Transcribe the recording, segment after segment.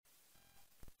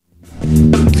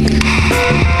Welcome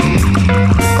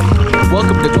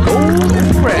to Golden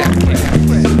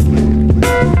Crabcast.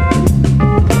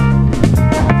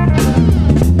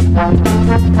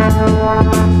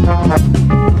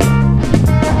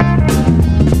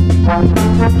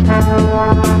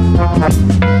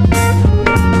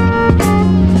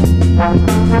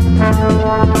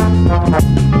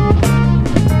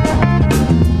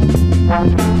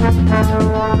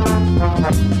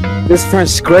 This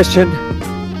transgression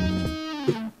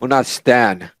will not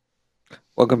stand.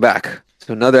 Welcome back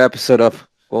to another episode of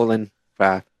Golden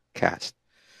Craft Cast.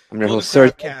 I'm your Golden host,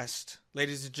 Serge. Crabcast,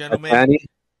 ladies and That's gentlemen. Manny.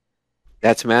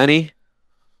 That's Manny.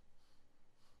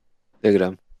 Look at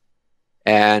him.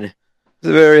 And it's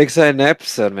a very exciting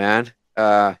episode, man.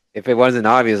 If it wasn't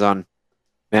obvious on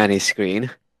Manny's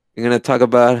screen, we're gonna talk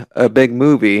about a big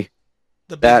movie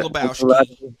The Big that has a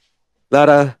Lebowski. lot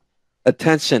of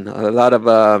attention, a lot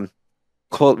of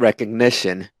cult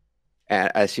recognition,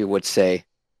 as you would say.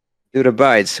 Due to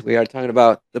Bites, we are talking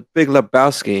about The Big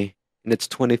Lebowski in its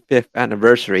 25th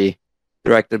anniversary,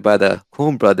 directed by the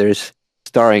Coen brothers,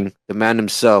 starring the man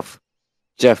himself,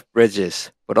 Jeff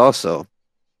Bridges, but also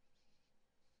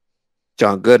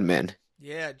John Goodman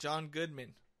Yeah, John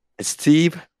Goodman. and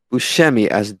Steve Buscemi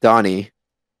as Donnie.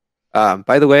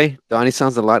 By the way, Donnie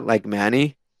sounds a lot like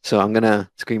Manny, so I'm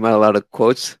gonna scream out a lot of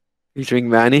quotes featuring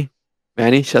Manny.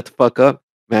 Manny, shut the fuck up.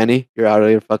 Manny, you're out of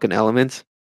your fucking elements.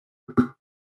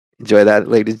 Enjoy that,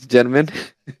 ladies and gentlemen.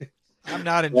 I'm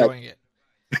not enjoying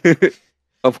it.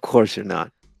 Of course you're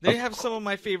not. They have some of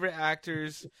my favorite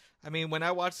actors. I mean, when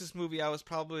I watched this movie, I was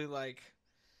probably like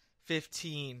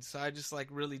 15, so I just like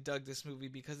really dug this movie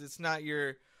because it's not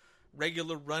your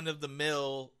regular run of the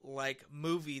mill like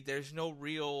movie. There's no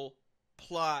real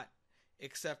plot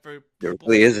except for There people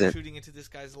really isn't. shooting into this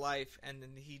guy's life, and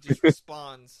then he just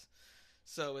responds.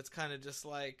 So it's kind of just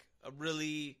like a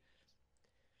really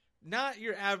not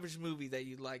your average movie that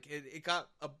you'd like. It got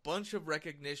a bunch of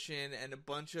recognition and a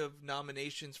bunch of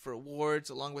nominations for awards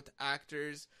along with the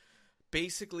actors.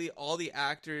 Basically, all the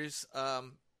actors,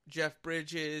 Jeff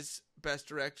Bridges, Best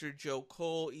Director, Joe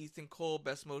Cole, Ethan Cole,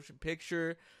 Best Motion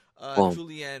Picture, Boom.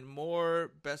 Julianne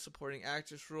Moore, Best Supporting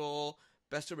Actress Role,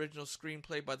 Best Original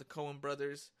Screenplay by the Coen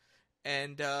Brothers.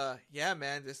 And, yeah,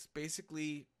 man, this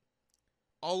basically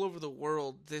all over the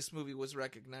world, this movie was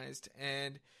recognized.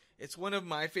 And it's one of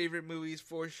my favorite movies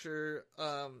for sure.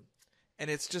 And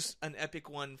it's just an epic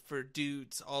one for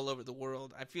dudes all over the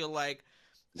world. I feel like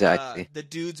Exactly. the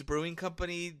Dudes Brewing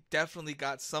Company definitely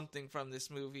got something from this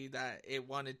movie that it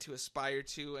wanted to aspire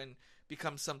to and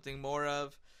become something more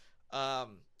of.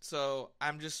 So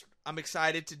I'm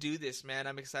excited to do this, man.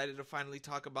 I'm excited to finally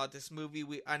talk about this movie.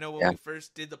 I know when Yeah. we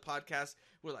first did the podcast,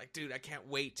 we're like, dude, I can't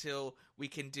wait till we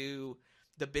can do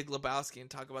The Big Lebowski and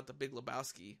talk about The Big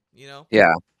Lebowski, you know?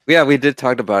 Yeah. Yeah, we did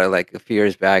talk about it like a few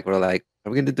years back. We're like,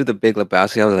 are we going to do The Big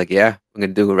Lebowski? I was like, yeah, I'm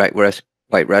going to do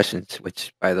White Russians,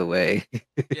 which, by the way,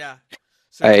 Yeah.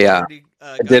 So you already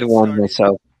I got did it one started.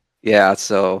 myself. Yeah,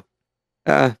 so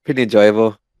pretty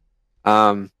enjoyable.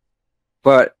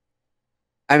 But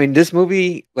I mean, this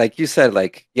movie, like you said,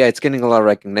 like yeah, it's getting a lot of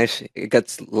recognition. It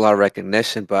gets a lot of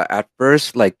recognition, but at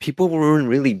first, like people weren't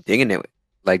really digging it.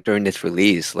 Like during its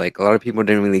release, like a lot of people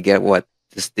didn't really get what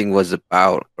this thing was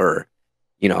about, or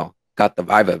got the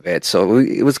vibe of it. So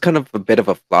it was kind of a bit of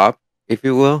a flop, if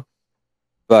you will.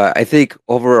 But I think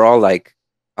overall, like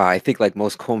I think like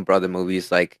most Coen Brother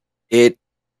movies, like it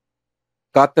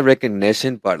got the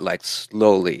recognition, but like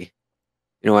slowly.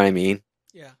 You know what I mean?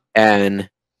 Yeah. And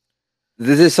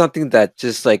this is something that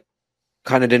just like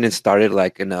kind of didn't start it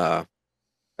like in a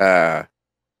uh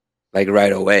like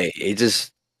right away. It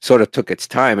just sort of took its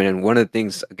time. And then one of the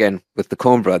things again with the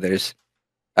Coen brothers,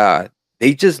 uh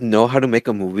they just know how to make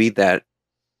a movie that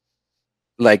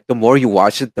like the more you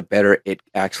watch it, the better it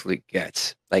actually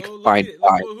gets. Like Oh, fine look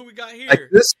fine. who we got Like here.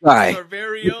 this This is guy. our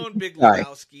very This own Big guy.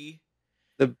 Lebowski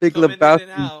The Big coming in and Lebowski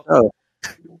out. himself.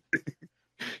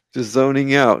 Just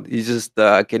zoning out. He's just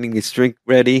getting his drink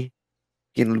ready,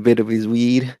 getting a bit of his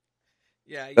weed.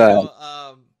 Yeah, you But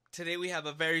know, today we have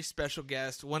a very special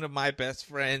guest, one of my best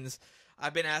friends.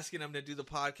 I've been asking him to do the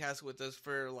podcast with us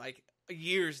for like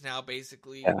years now,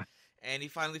 basically. yeah. And he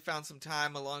finally found some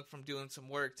time along from doing some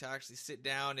work to actually sit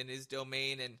down in his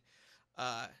domain and,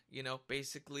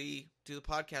 basically do the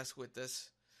podcast with us.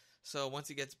 So once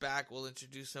he gets back, we'll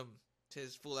introduce him to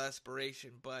his full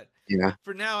aspiration. But Yeah.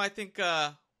 for now, I think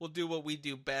we'll do what we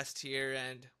do best here.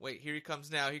 And wait, here he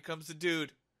comes now. Here comes the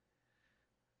dude.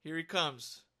 Here he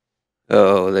comes.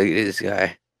 Oh, look at this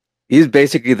guy. He's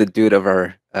basically the dude of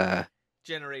our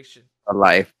Generation.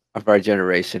 life, of our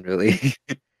generation, really.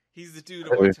 He's the dude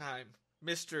of our time.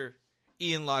 Mr.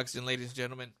 Ian Logsdon, ladies and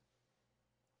gentlemen.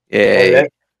 Yay.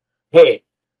 Hey,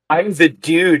 I'm the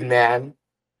dude, man.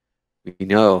 We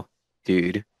know,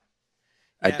 dude.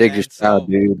 I Yeah, dig your man. style, So,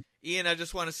 dude. Ian, I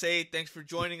just want to say thanks for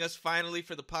joining us finally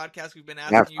for the podcast. We've been Yeah,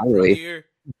 asking you for a finally. year.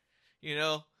 You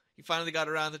know, you finally got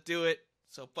around to do it.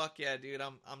 So fuck yeah, dude.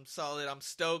 I'm solid. I'm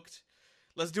stoked.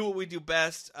 Let's do what we do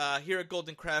best. Here at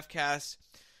Golden Craft Cast,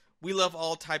 we love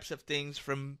all types of things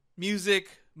from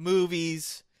music,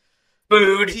 movies,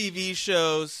 Food. TV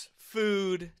shows,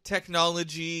 food,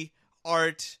 technology,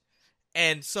 art,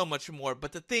 and so much more.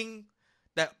 But the thing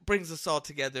that brings us all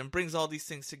together and brings all these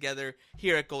things together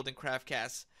here at Golden Craft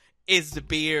Cast is the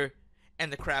beer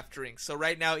and the craft drinks. So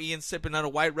right now, Ian's sipping on a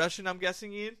White Russian, I'm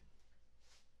guessing, Ian?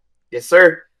 Yes,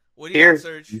 sir. What do you Here. got,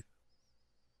 Serge?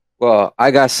 Well,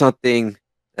 I got something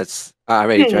that's I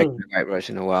already drank my White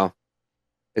Russian a while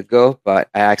ago, but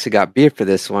I actually got beer for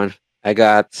this one. I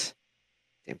got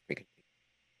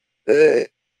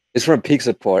it's from Peak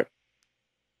Support.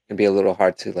 It'd be a little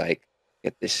hard to like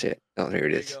get this shit. Oh, here it There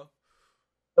you is. go.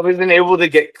 I wasn't able to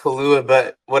get Kahlua,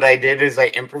 but what I did is I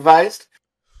improvised,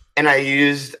 and I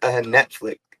used a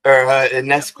Netflix or a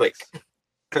Nesquik.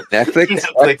 Netflix.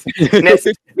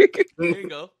 Netflix. There you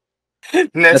go.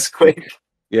 Nesquik.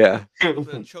 Yeah.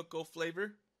 The choco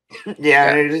flavor.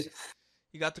 Yeah, and it just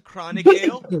You got the chronic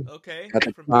ale. Okay. Got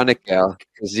the From chronic gal,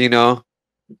 because you know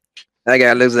that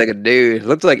guy looks like a dude.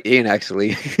 Looks like Ian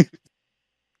actually.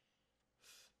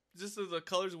 Just so the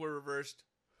colors were reversed.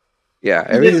 Yeah,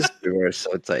 everything's reversed,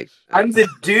 so it's like I'm the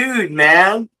dude,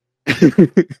 man.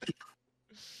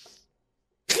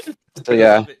 So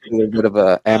yeah, Love it. a little bit of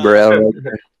a amber ale.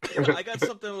 I got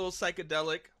something a little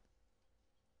psychedelic,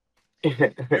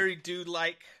 very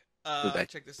dude-like. Okay.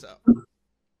 Check this out.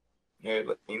 Here,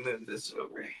 let me move this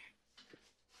over.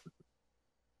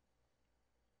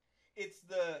 It's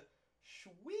the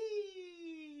Sweet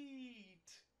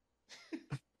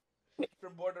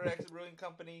from Border X Brewing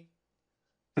Company.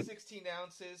 16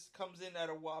 ounces, comes in at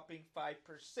a whopping 5%.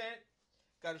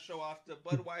 Got to show off the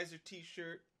Budweiser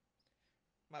T-shirt,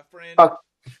 my friend. Fuck.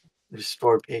 There's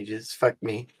 4 pages. Fuck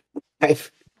me.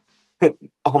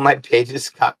 All my pages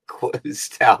got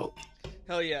closed out.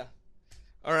 Hell yeah!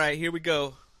 All right, here we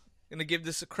go. Gonna give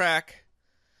this a crack.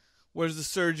 Where's the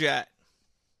Surge at?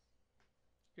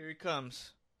 Here he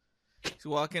comes. He's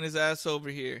walking his ass over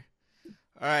here.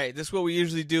 All right, this is what we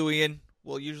usually do, Ian.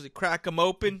 We'll usually crack them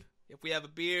open if we have a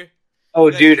beer. Oh,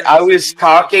 dude, I was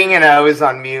talking and I was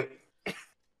on mute.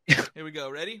 Here we go.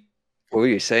 Ready? What were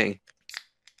you saying?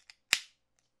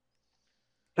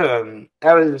 I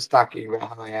was just talking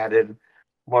about how I added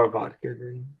more vodka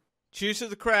than. Cheers to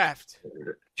the craft.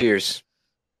 Cheers.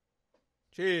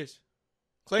 Cheers.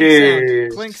 Clink Cheers.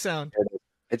 sound. Clink sound.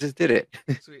 I just did it.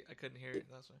 Sweet. I couldn't hear it.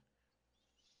 That's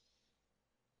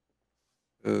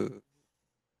why.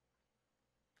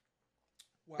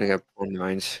 Wow. I got 4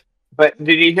 nines. But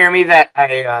did you hear me that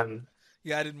I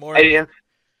You added more. I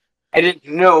didn't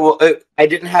know. I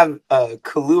didn't have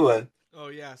Kahlua. Oh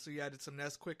yeah, so you added some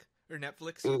Nesquik or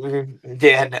Netflix.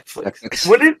 Yeah, Netflix.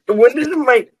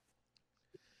 Netflix.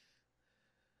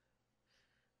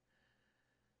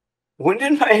 When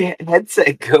did my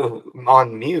headset go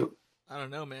on mute? I don't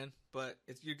know, man, but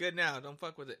you're good now. Don't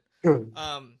fuck with it. Hmm.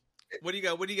 What do you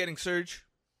got? What are you getting, Serge,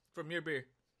 from your beer?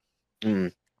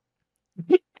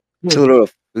 It's a little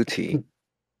fruity.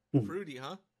 Fruity,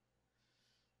 huh?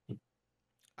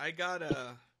 I got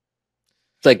a.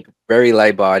 It's like very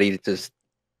light bodied, just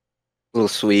a little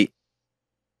sweet.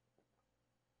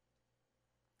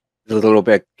 A little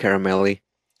bit caramelly.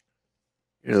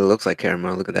 It looks like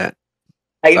caramel. Look at that.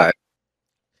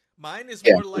 Mine is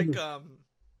Yeah. more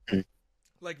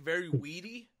like very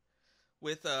weedy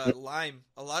with lime,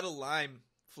 a lot of lime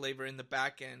flavor in the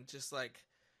back end. Just like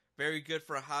very good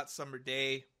for a hot summer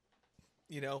day.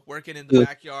 You know, working in the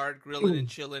backyard, grilling and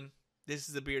chilling. This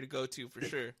is the beer to go to for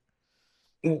sure.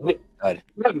 God.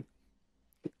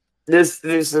 This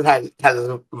has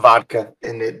vodka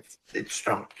and it's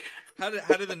strong. How did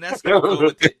the Nesquik go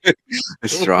with it?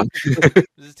 It's strong.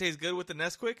 Does it taste good with the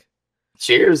Nesquik?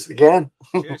 Cheers again.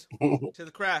 Cheers to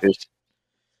the craft. Cheers.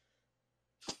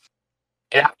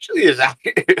 It actually is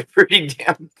pretty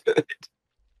damn good.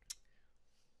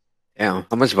 Damn.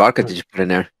 How much vodka did you put in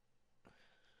there?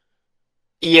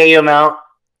 EA amount.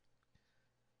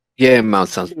 Yeah, amount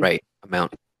sounds right.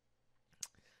 Amount.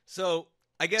 So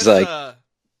I guess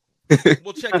It's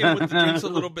we'll check in with the drinks a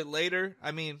little bit later.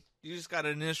 I mean, you just got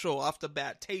an initial off the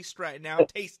bat taste right now.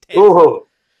 Taste. Ooh.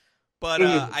 But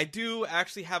I do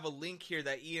actually have a link here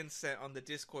that Ian sent on the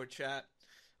Discord chat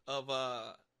of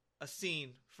a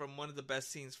scene from one of the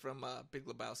best scenes from Big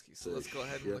Lebowski. So let's go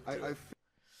ahead and look through it.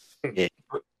 Yeah.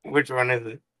 Which one is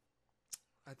it?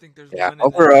 I think there's Yeah, one. And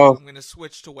overall- then I'm gonna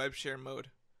switch to web share mode.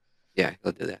 Yeah,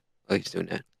 he'll do that. Oh, he's doing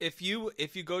that. If you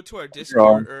go to our Overall.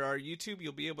 Discord or our YouTube,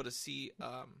 you'll be able to see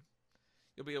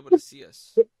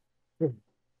us. You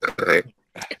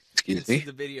Excuse can see me.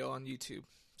 the video on YouTube.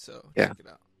 So Yeah. check it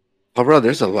out. Overall,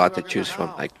 there's a lot to choose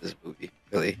from, like this movie.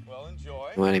 Really, Well,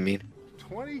 enjoy. you know what I mean?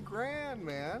 20 grand,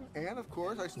 man. And of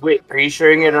course, I still Wait, get are you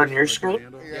showing it on your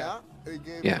screen? Yeah. They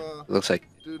gave, Yeah, it looks like.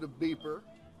 do the beeper.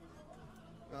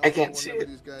 I can't see it.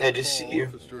 I just see you.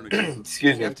 Excuse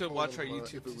You me. have to watch our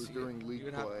YouTube If to it was see during it. league You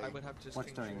would have, play. I would have to just What's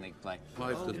change during it. league play?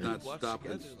 Life Oh, does dude, not watch stop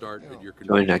and together. start Yeah. at your Join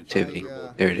convenience. activity.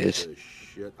 I, There it is.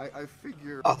 I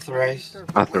figure Authorized.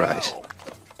 Authorized.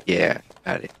 Yeah,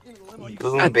 got it.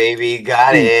 Boom, baby.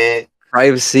 Got it.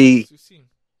 Privacy. We've seen.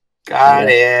 Got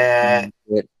it.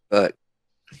 But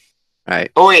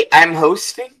right. Oh, wait, I'm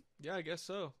hosting? Yeah, I guess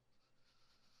so.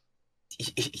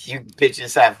 You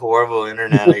bitches have horrible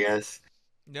internet, I guess.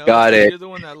 No, Got 'cause it. You're the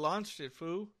one that launched it,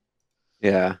 foo.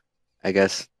 Yeah, I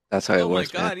guess that's how it Oh my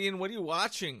works, god, Ian, what are you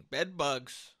watching? Bed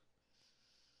bugs.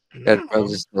 man. That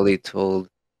was just slowly told.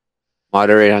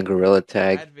 Moderate on Gorilla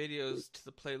Tag. Add videos to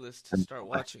the playlist to start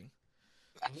watching.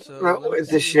 So I don't know let me what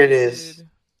see this if shit I is. did-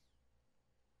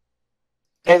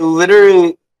 I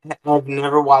literally have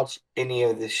never watched any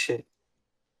of this shit.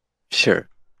 Sure.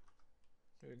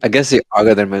 Here we I go. guess the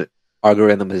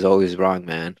algorithm is always wrong,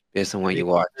 man, based on what you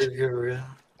watch. Oh,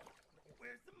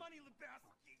 Where's the money,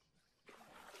 Lebowski?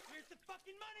 Where's the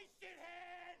fucking money,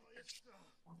 shithead?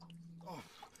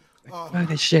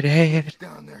 Fucking shithead.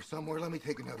 down there somewhere. Let me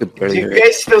take another Could look. barely Do you hear it.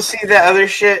 guys still see that other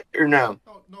shit or no?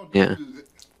 No, Yeah. don't do that.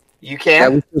 You Yeah,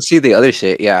 we can? can see the other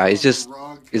shit. Yeah, it's just.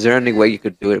 Rug. Is there any way you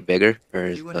could do it bigger, or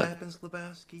is See what the happens,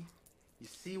 Lebowski? You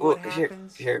see Well, what here,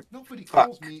 happens? here. Nobody Fuck.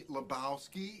 calls me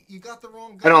Lebowski. You got the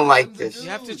wrong I don't guy. like I'm the this. You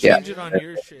have to dude. Yeah. change it on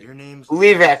your shit. Your name's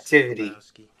Leave Lebowski, activity.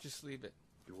 Lebowski. Just leave it.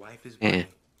 Your wife is Yeah. Bunny.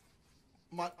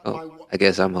 My, Oh, my wi- I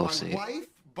guess I'm my hosting it. wife,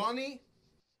 Bunny.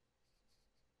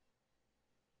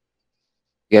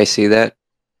 You guys see that?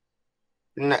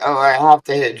 No, I have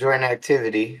to hit join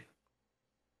activity.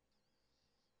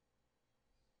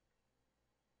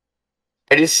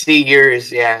 I just see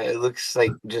yours. Yeah, it looks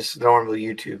like just normal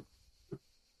YouTube.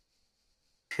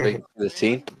 Wait, the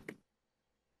scene?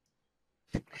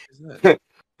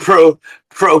 Pro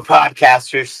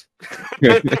podcasters.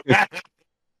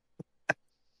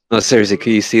 No, seriously,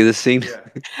 can you see the scene?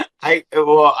 I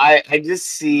just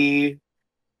see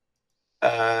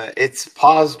it's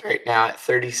paused right now at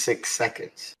 36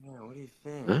 seconds. Yeah, what do you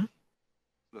think? Huh?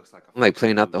 Looks like a I'm like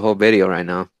playing out the whole video right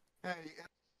now. Hey,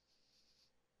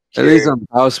 At least Sure. I'm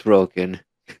housebroken.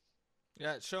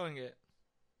 Yeah, it's showing it.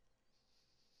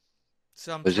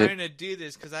 So I'm Was it- trying to do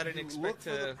this because I didn't expect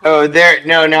to. Oh, there.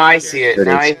 No, now I see it.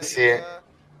 Now I see it.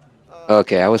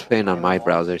 Okay, I was playing on my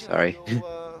browser, sorry. You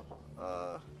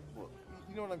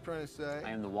know what I'm trying to say?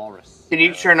 I am the walrus. Can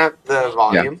you turn up the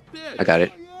volume? I got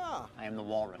it. Oh, yeah. I am the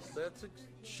walrus.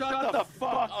 Shut the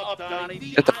fuck up, Donnie.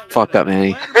 Shut the fuck up,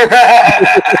 Manny.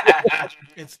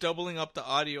 It's doubling up the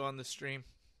audio on the stream.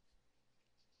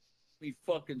 Me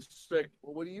fucking sick.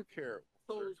 Well, what do you care?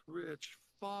 Those rich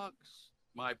fucks.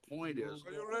 My point is,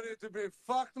 Are you ready to be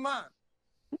fucked, man?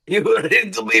 You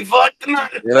need to be fucked, man.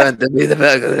 You want to be the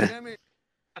fuck of it.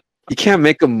 You can't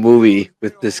make a movie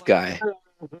with this guy.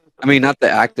 I mean, not the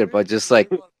actor, but just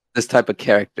like this type of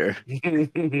character.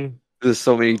 There's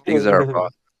so many things that are wrong.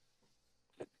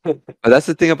 But that's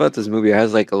the thing about this movie. It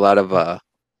has like a lot of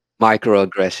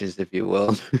microaggressions, if you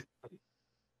will.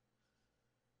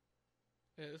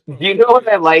 Yeah, it's probably You know what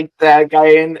I good. liked that guy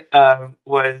in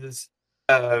was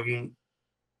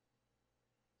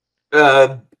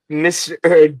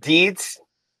Mr. Deeds.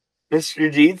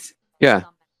 Mr. Deeds. Yeah,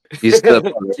 he's the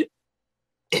one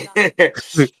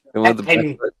with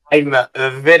the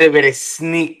I'm very, very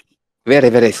sneaky. very,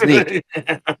 very sneaky.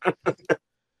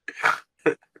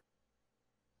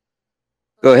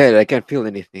 Go ahead. I can't feel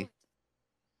anything.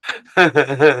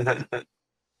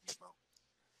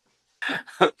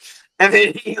 And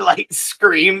then he like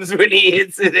screams when he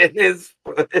hits it in his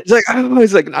foot. He's like, oh,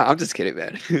 he's like, nah, I'm just kidding,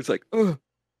 man. He's like, oh,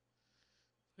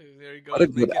 There you go. What a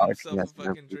good Making Alex himself a Yes, man.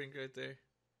 fucking drink right there.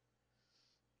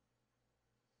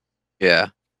 yeah.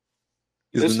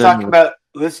 He's Let's the talk number-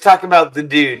 about the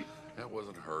dude. that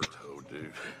wasn't her toe,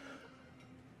 dude.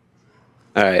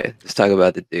 All right, let's talk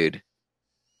about the dude.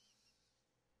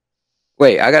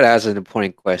 Wait, I gotta ask an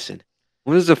important question.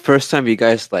 When was the first time you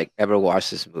guys like ever watched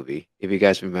this movie? If you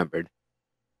guys remembered.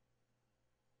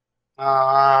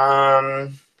 I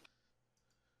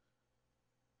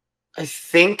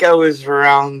think I was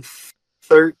around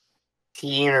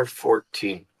 13 or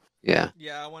 14. Yeah.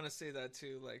 Yeah, I want to say that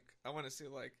too. Like, I want to say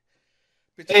like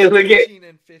Hey, between look at 13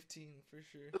 and 15 for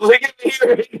sure. look at me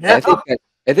right now.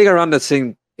 I think around the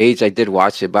same age I did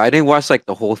watch it, but I didn't watch like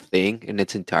the whole thing in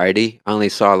its entirety. I only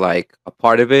saw like a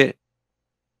part of it,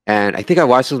 and I think I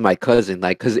watched it with my cousin,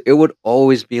 like because it would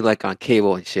always be like on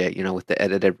cable and shit, with the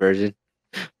edited version.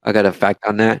 I got a fact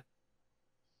on that,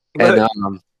 and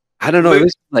Look, I don't know, it look,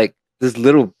 was like this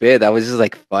little bit that was just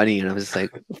like funny, and I was just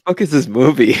like, "What the fuck is this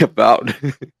movie about?"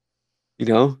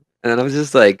 And I was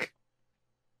just like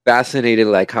fascinated,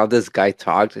 like how this guy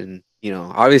talked, and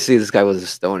obviously this guy was a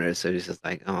stoner, so he's just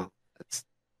like, oh, that's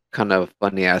kind of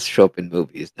funny ass trope in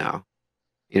movies now,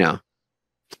 you know.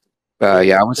 But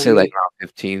yeah, I would say like around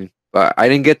 15, but I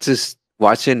didn't get to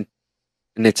watch it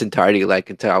in its entirety like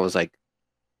until I was like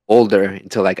older,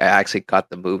 until like I actually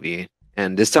got the movie,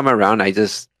 and this time around, I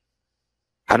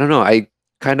don't know, I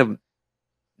kind of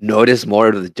noticed more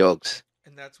of the jokes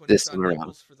And that's when he this saw time around.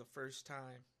 nipples for the first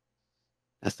time.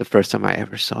 That's the first time I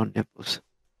ever saw nipples.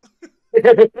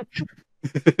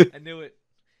 I knew it.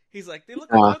 He's like, they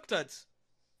look like milk duds.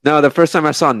 No, the first time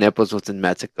I saw nipples was in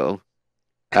Mexico.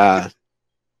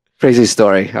 Crazy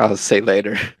story. I'll say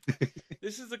later.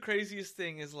 This is the craziest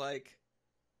thing is like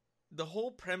the whole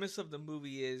premise of the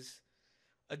movie is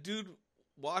a dude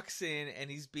walks in and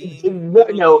he's being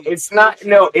no, it's not.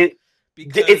 No,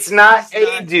 it's not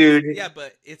a dude. Yeah,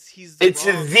 but he's It's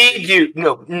wrong the dude.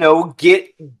 No,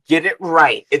 get it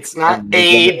right. It's not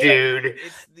a dude.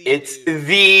 It's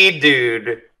the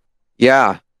dude.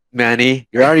 Yeah, Manny,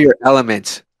 you're out of your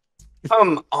element.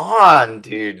 Come on,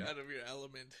 dude. out of your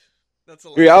element. That's a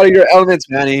You're out of your elements,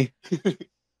 Manny.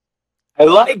 I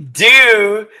like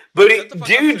do, but Shut the fuck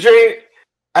do up, drink.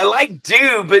 I like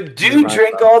do, but do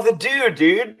drink all the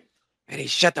dude. Manny,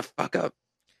 shut the fuck up.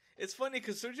 It's funny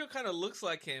because Sergio kind of looks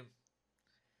like him,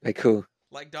 Like who?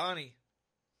 like Donnie.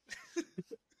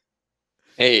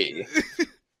 Hey.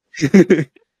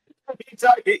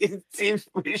 It seems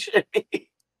pretty.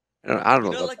 I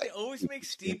don't know. Like they always make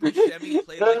Steve Buscemi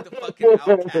play like the fucking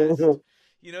outcast.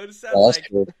 You notice that? Well, that's Like,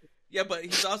 true. yeah, but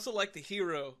he's also like the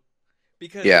hero.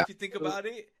 Because Yeah. if you think about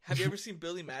it, have you ever seen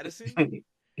Billy Madison?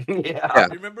 Yeah.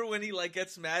 Remember when he like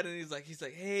gets mad and he's like,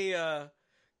 hey,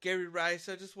 Gary Rice,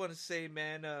 I just want to say,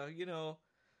 man, I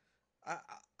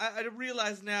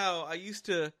realize now I used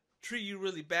to treat you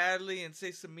really badly and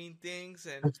say some mean things,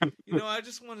 and I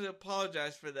just wanted to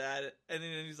apologize for that. And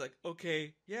then he's like,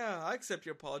 okay, yeah, I accept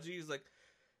your apology. He's like,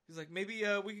 maybe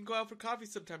we can go out for coffee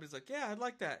sometime. He's like, yeah, I'd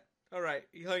like that. All right.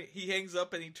 He hangs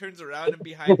up and he turns around and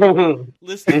behind him,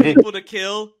 listing people to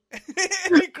kill.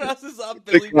 And he crosses off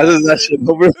Billy Crosses that shit Madison.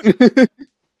 over.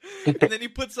 And then he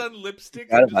puts on lipstick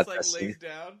Forgot and just about like that scene. lays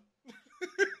down.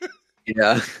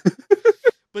 Yeah.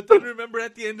 But then remember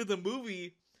at the end of the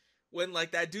movie when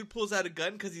like that dude pulls out a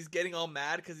gun because he's getting all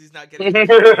mad because he's not getting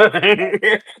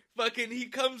fucking he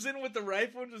comes in with the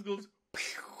rifle and just goes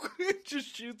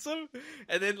just shoots him,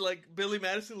 and then like Billy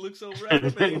Madison looks over at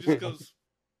him and he just goes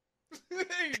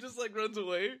he just like runs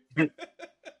away.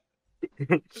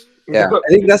 Yeah, I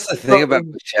think that's the thing about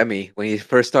Buscemi. When he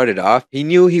first started off, he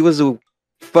knew he was a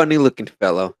funny-looking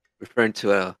fellow, referring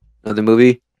to another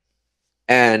movie.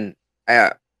 And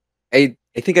I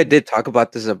think I did talk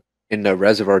about this in the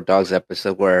Reservoir Dogs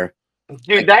episode, where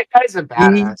Dude, that guy's a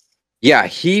badass.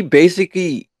 he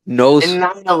basically knows In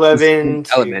 9/11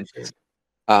 elements.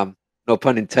 No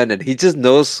pun intended. He just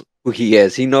knows who he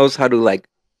is. He knows how to like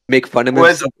make fun of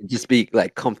himself and just be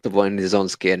like comfortable in his own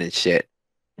skin and shit.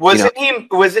 Wasn't he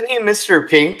Mr.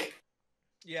 Pink?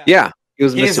 Yeah. Yeah, he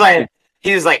was. He's Mr.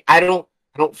 like I don't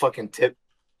fucking tip.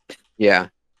 Yeah.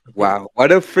 Wow.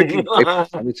 What a freaking great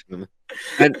performance from him.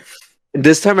 And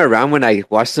this time around, when I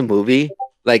watched the movie,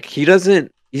 like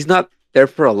he's not there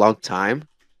for a long time,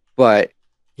 but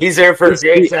he's there for a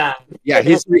great time. Yeah,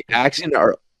 his reactions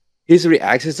are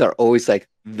always like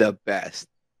the best.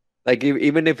 Like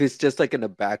even if it's just like in the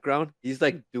background, he's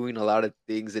like doing a lot of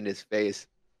things in his face.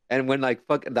 And when like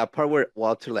that part where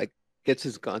Walter like gets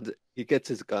his gun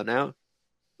out,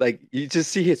 like you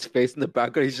just see his face in the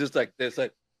background. He's just like this,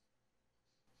 like.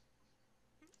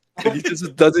 And he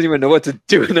just doesn't even know what to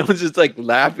do, and I was just like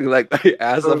laughing, like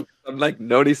as I'm like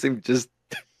noticing just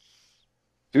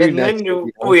doing And that.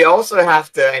 then we also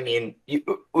have to. I mean,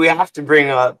 we have to bring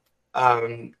up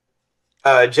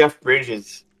Jeff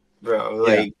Bridges, bro.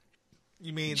 Like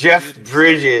you mean Jeff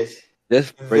Bridges,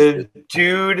 the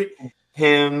dude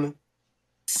himself.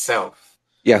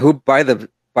 Yeah, who by the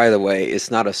way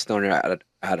is not a stoner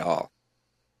at all.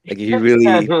 Like he really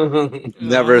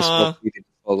never smoked weed in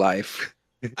his whole life.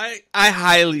 I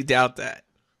highly doubt that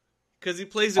because he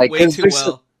plays it way too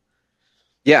well.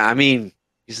 Yeah, I mean,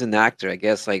 he's an actor. I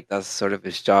guess like that's sort of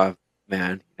his job,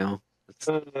 man. You know.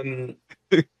 Um,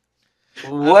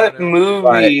 what know.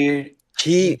 movie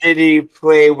He did he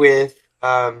play with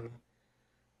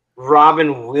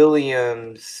Robin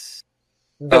Williams?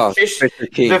 Fisher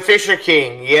King. The Fisher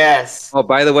King, yes. Oh,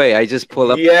 by the way, I just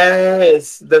pulled up,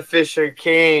 Yes, the Fisher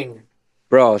King.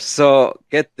 bro. So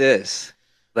get this.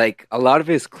 Like a lot of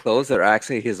his clothes are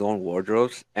actually his own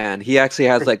wardrobes, and he actually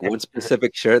has like one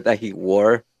specific shirt that he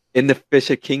wore in the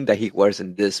Fisher King that he wears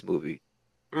in this movie.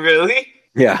 Really?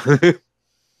 Yeah.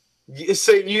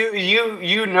 So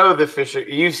you know the Fisher.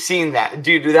 You've seen that,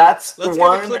 dude. That's Let's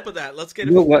one. get a clip of that. Let's get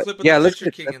You know a what? clip of Yeah, the let's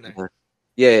Fisher get King that in there. one.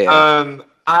 Yeah.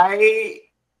 I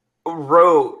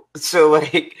wrote so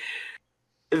like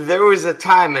there was a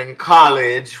time in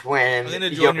college when I'm gonna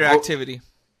join your activity.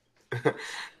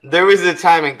 there was a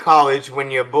time in college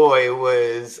when your boy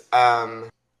was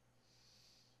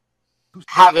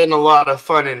having a lot of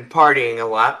fun and partying a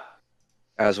lot,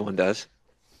 As one does.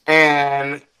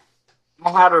 and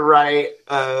I had to write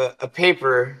a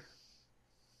paper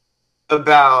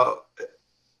about.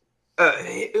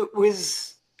 It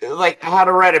was like I had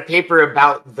to write a paper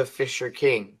about the Fisher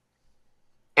King,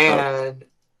 and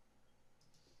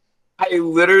I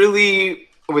literally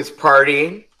was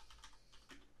partying,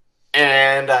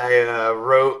 and I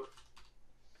wrote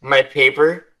my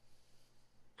paper.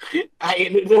 I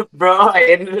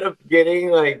ended up getting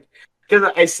like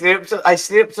because I stayed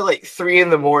up to like 3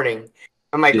 a.m,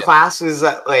 and my class was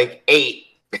at like 8.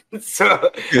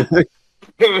 So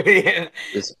yeah.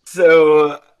 This-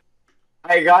 So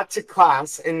I got to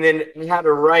class, and then we had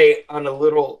to write on a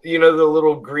little, the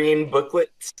little green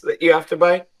booklets that you have to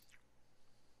buy.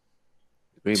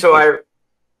 Green So book.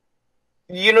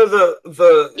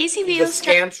 the Easy the Views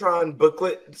Scantron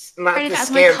booklets, not the started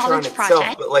as my Scantron college itself,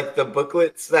 project. but like the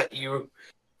booklets that you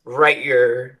write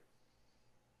your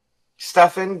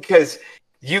stuff in, because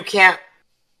you can't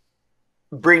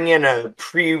bring in a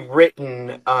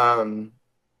pre-written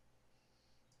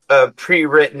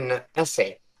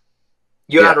essay.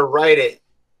 You had to write it.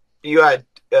 You had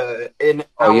an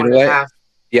hour you know and what? a half.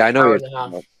 Yeah, I know hour what and you're a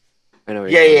talking half. about. I know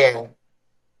what you're talking about. Yeah.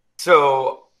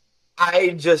 So I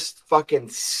just fucking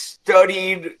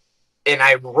studied and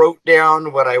I wrote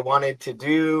down what I wanted to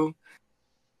do.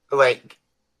 Like,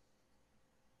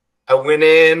 I went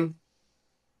in,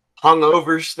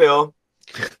 hungover still,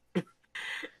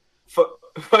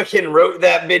 fucking wrote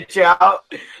that bitch out.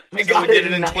 I So got we did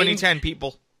it a in 9 2010,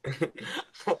 people.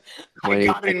 I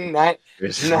got a 9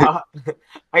 No,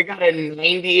 I got a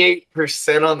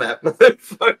 98% on that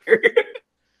motherfucker.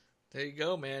 There you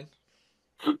go, man.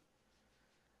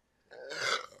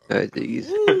 Jeez.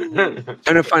 Woo.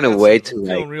 Trying to find a way to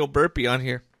like, feeling real burpy on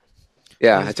here.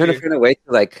 yeah, That's I'm trying to weird. find a way to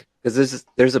like, because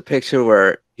there's a picture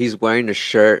where he's wearing a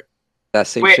shirt, that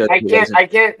same Wait, shirt. I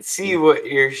can't see what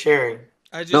you're sharing.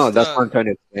 I just No, that's what I'm trying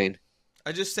to explain.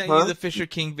 I just sent Huh? you the Fisher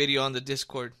King video on the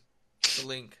Discord. The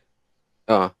link.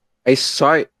 Oh, I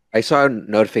saw a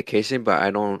notification, but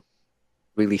I don't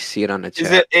really see it on the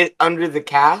chat. Is it under the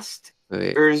cast?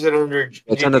 Wait, Or is it under? it's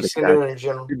Did under you the send cast. it under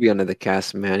general? Should be under the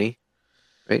cast, Manny.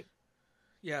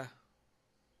 Yeah.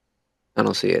 I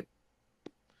don't see it.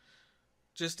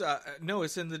 Just no,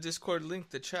 it's in the Discord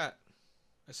link, the chat.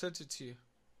 I sent it to you.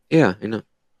 Yeah, I know.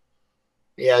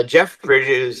 Yeah, Jeff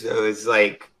Bridges though is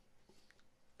like,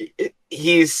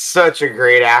 he's such a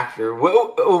great actor.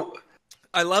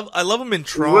 I love him in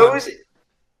Tron. What was it?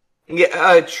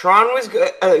 Yeah, Tron was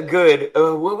good.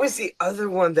 What was the other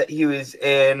one that he was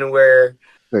in where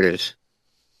There it is.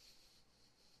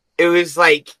 it was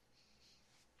like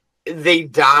they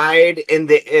died and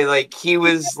they like he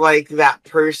was like that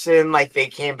person like they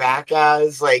came back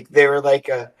as like they were like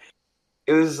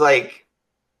it was like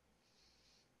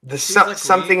the was, like,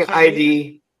 something reincarnated?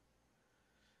 ID.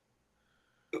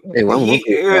 Hey, what movie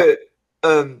is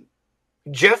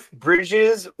Jeff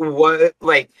Bridges was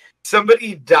like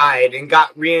somebody died and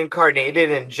got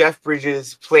reincarnated, and Jeff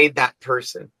Bridges played that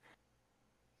person.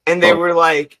 And they Oh. were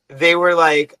like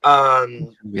Familiar.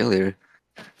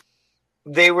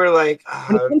 they were like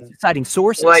citing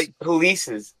sources. like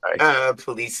polices.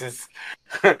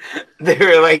 They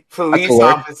were like police word.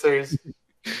 officers.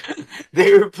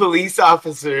 They were police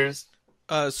officers.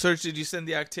 Serge, did you send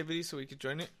the activity so we could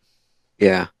join it?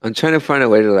 Yeah, I'm trying to find a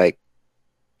way to like,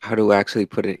 how to actually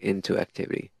put it into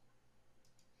activity.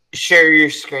 Share your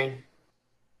screen.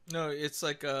 No, it's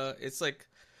like the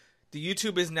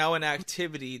YouTube is now an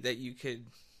activity that you could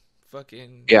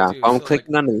fucking Yeah, do. I'm So,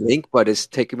 clicking on the link, but it's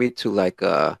taking me to like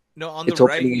no, on the it's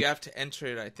right opening- you have to enter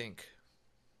it, I think.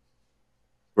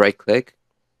 right click.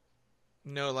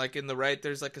 No, like in the right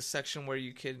there's like a section where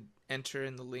you can enter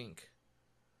in the link.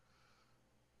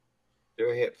 Do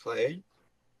I hit play?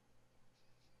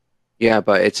 Yeah,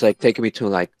 but it's like taking me to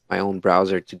like my own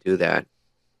browser to do that.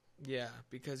 Yeah,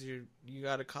 because you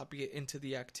gotta copy it into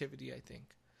the activity. I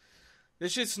think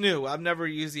this shit's new. I've never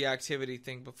used the activity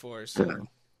thing before, so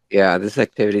Yeah, this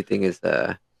activity thing is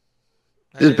I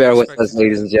just didn't bear with expect us, it to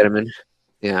ladies be- and gentlemen.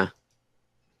 Yeah.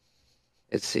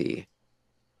 Let's see.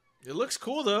 It looks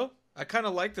cool though. I kind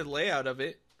of like the layout of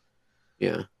it.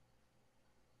 Yeah.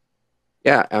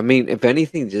 Yeah, I mean, if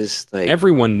anything, just like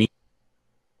Everyone needs.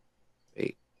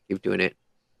 wait, keep doing it,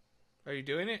 Are you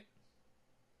doing it?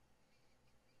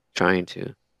 trying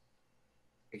to.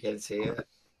 I can't see it.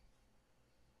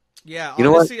 Yeah, You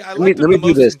know what? honestly, I Let me like let me the do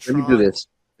most this. in Let me do Tron. this.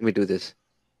 Let me do this.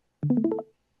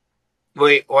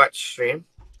 Wait, watch stream.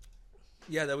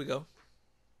 Yeah, there we go.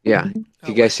 Yeah. That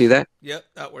You guys works. see that? Yep,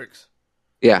 that works.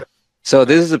 Yeah. So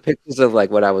this is the pictures of like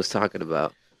what I was talking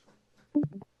about.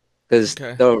 Because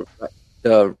Okay.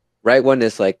 the right one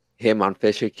is like him on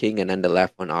Fisher King, and then the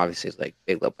left one obviously is like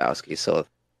Big Lebowski. So,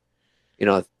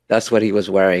 that's what he was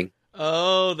wearing.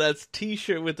 Oh, that's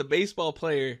T-shirt with the baseball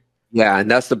player. Yeah, and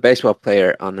that's the baseball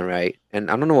player on the right.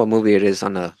 And I don't know what movie it is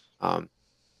on the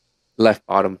left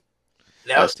bottom.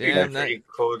 That would be Damn, pretty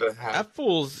cool to have. That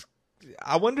fool's.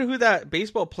 I wonder who that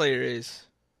baseball player is,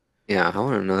 Yeah, I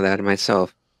want to know that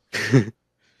myself. because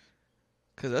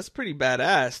that's pretty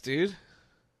badass, dude.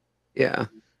 Yeah.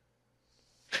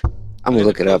 I'm gonna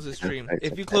look it up. Close the stream.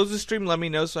 If you close the stream, let me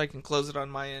know so I can close it on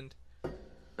my end.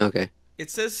 Okay. It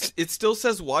still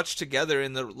says watch together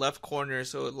in the left corner,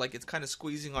 so like it's kind of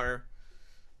squeezing our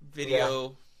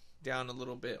video down a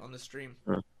little bit on the stream.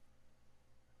 How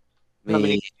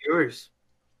many viewers?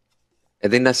 I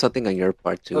think that's something on your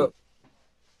part too. Oh.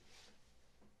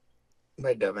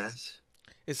 My dumbass.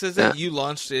 It says that you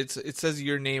launched it. It says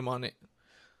your name on it.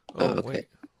 Oh, okay. Wait.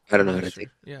 I don't know I'm how not to think.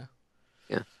 sure. Yeah.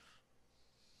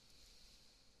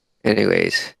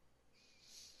 Anyways,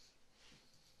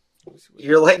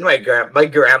 You're like my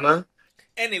grandma.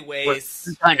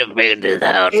 Anyways, kind of figured this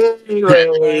out.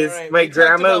 Anyways, Alright, my we talked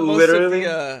grandma about most of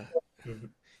literally.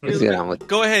 Let's get on with.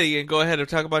 Go ahead, Ian. Go ahead and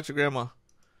talk about your grandma.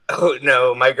 Oh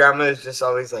no, my grandma is just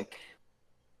always like.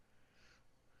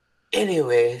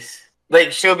 Anyways,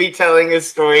 like she'll be telling a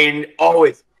story and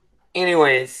always.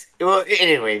 Anyways,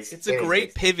 It's a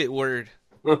great pivot word.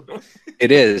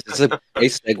 It is. It's a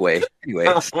great segue.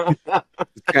 Anyways,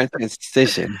 kind of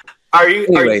transition. Are you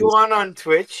Anyways. on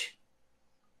Twitch?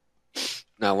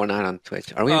 No, we're not on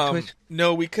Twitch. Are we on Twitch?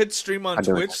 No, we could stream on I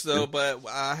don't Twitch know. though, but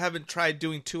I haven't tried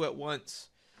doing two at once.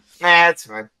 Nah, that's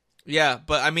fine. Yeah,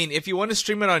 but I mean, if you want to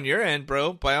stream it on your end,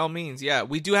 bro, by all means, yeah.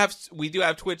 We do have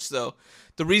Twitch though.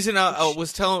 The reason I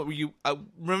was telling you, I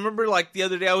remember like the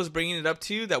other day I was bringing it up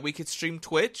to you that we could stream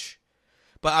Twitch,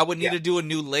 but I would need to do a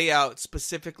new layout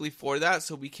specifically for that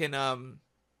so we can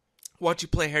watch you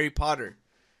play Harry Potter.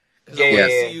 'Cause I want to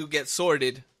see you get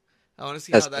sorted. I want to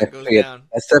see how that goes down.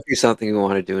 That's definitely something we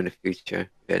want to do in the future,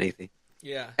 if anything.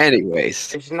 Yeah.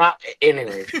 It's not.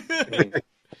 Anyways,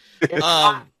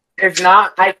 Um. if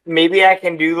not, maybe I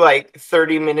can do like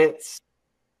 30 minutes.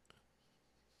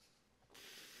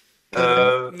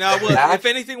 No, that. if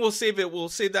anything, we'll save it. We'll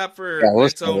save that for Yeah, we'll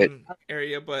its save own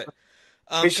area. But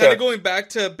We kind should. of going back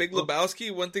to Big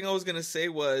Lebowski, one thing I was gonna say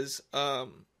was I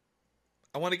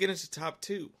want to get into top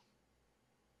two.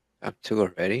 Top two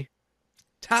already?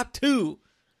 Top two.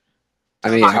 I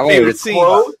mean, Top I two wanted favorite to, scenes.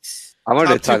 Quotes? I wanted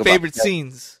to Top talk two about favorite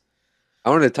scenes. I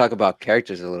wanted to talk about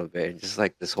characters a little bit, just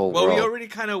like this whole Well, world. we already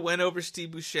kind of went over Steve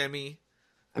Buscemi.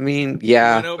 I mean,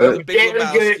 yeah, Went over the but Big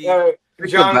Lebowski.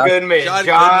 John Lebowski. Goodman. John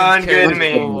John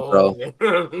Goodman's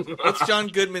Goodman. What's John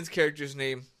Goodman's character's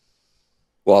name?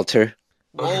 Walter,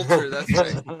 Walter. That's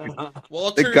right.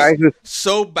 Walter's the guy who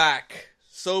Sobchak.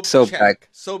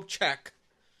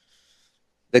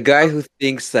 the guy who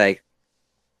thinks like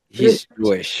he's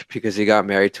Jewish because he got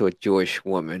married to a Jewish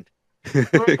woman.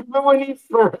 Remember when he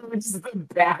throws the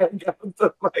bag out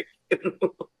the fucking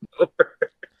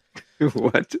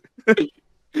What?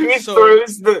 He So-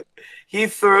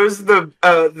 throws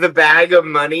the bag of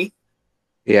money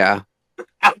Yeah,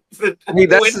 out the I mean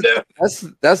that's window.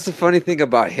 that's the funny thing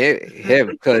about him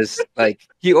because like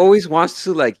he always wants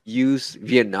to like use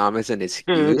Vietnam as an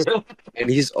excuse, and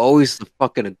he's always the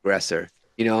fucking aggressor.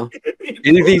 You know,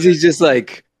 and he thinks he's just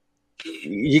like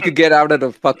he could get out of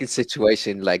the fucking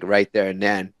situation like right there and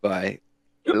then, but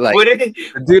like What did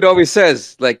the dude always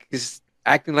says like he's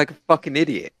acting like a fucking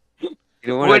idiot. You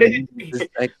know what I mean?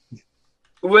 It's like,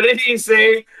 what did he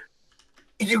say?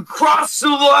 You crossed the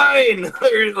line,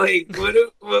 or like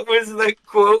what was that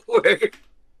quote where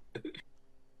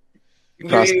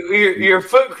Crossed- your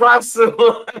foot crossed the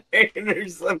line or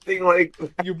something like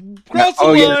that? You crossed the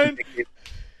oh, line.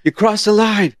 You crossed the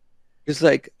line. It's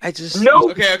like I just No.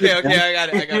 Okay. I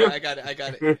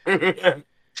got it.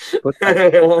 What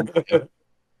the-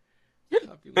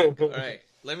 Copy link. All right.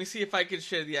 Let me see if I can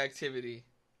share the activity.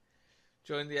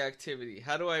 Join the activity.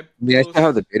 How do I? I mean, I Post... still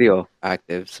have the video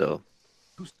active, so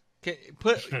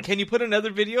Can you put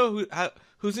another video?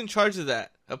 Who's in charge of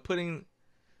that? Of putting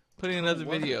another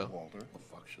video? Walter. The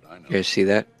fuck should I know? you guys see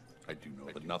that? I do know,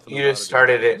 but nothing. You about just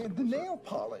started it. it. The nail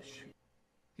polish.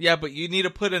 Yeah, but you need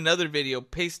to put another video.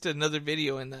 Paste another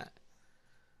video in that.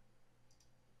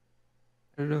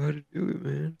 I don't know how to do it,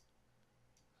 man.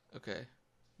 Okay.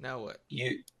 Now what?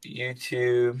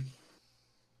 YouTube.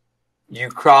 You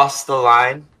crossed the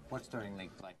line. What's starting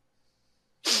like?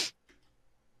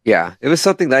 Yeah, it was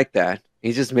something like that.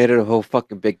 He just made it a whole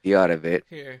fucking big deal out of it.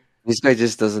 Here. This guy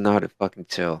just doesn't know how to fucking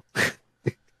chill.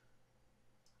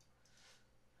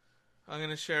 I'm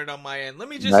gonna share it on my end. Let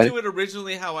me just Right. do it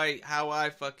originally how I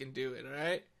fucking do it. All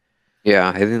right. Yeah,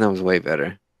 I think that was way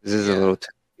better. This is Yeah. a little too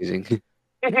confusing.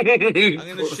 I'm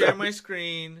gonna share my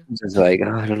screen. Just like,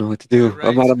 oh, I don't know what to do. Right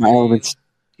I'm out of my screen. elements.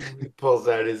 He pulls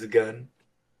out his gun.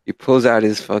 He pulls out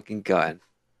his fucking gun.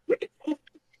 And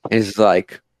he's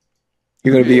like,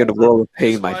 you're gonna be in a world of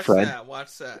pain, Just my watch friend. that.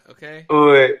 Watch that. Okay.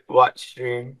 Wait, watch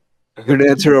stream. You're gonna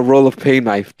enter a roll of pain,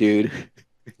 my dude.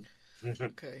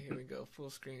 Okay. Here we go. Full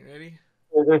screen. Ready?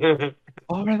 Over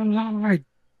the line.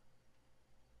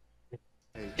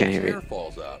 Hey, Can't hear Chair it.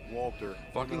 falls out. Walter.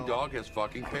 Fucking no. dog has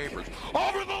fucking papers.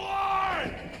 Over the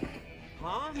line!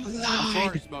 Huh? I'm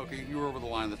sorry, Smokey. You were over the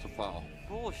line. That's a foul.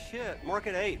 Bullshit. Mark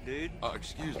at 8, dude.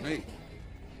 Excuse me.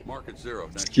 Mark at 0.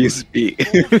 Thank Excuse me.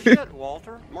 Bullshit,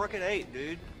 Walter. Mark at 8, dude.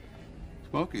 you.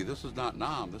 Smokey, this is not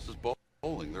Nam. This is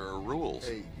bowling. There are rules.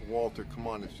 Hey, Walter, come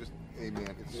on. It's just, hey,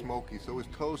 man, it's Smokey, so his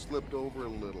toe slipped over a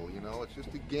little, you know? It's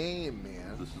just a game,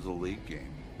 man. This is a league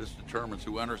game. This determines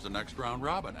who enters the next round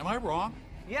robin. Am I wrong?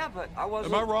 Yeah, but I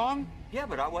wasn't. Am I wrong? Yeah,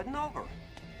 but I wasn't over.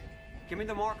 Give me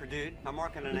the marker, dude. I'm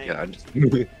marking an 8. God.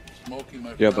 Smokey, my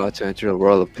You're friend. about to enter a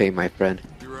world of pain, my friend.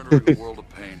 You're entering a world of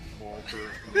pain. Walter,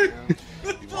 man.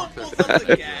 You mark that Pulls out the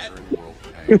down, gat. you're entering a world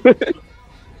of pain.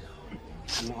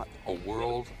 Not. A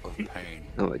world of pain.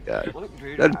 Oh my god. Look,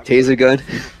 dude. That a I- taser gun?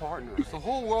 You're a partner. Is the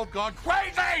whole world gone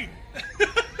crazy?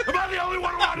 Am I the only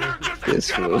one around here just This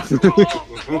get fool. about the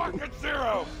rules? Mark at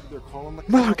 0. They're calling the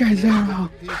Mark cops. at 0.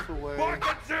 Get the piece away. Mark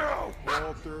at 0.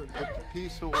 Walter, get the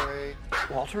piece away.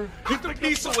 Walter? Get the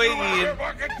piece away, Ian.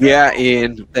 Mark at 0. Yeah,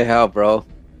 Ian. What the hell, bro?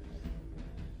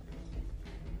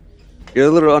 You're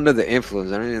a little under the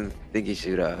influence. I don't even think you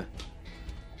should,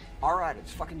 All right,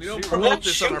 it's fucking We don't 0. promote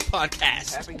this on our What's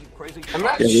podcast. happening, you crazy? I'm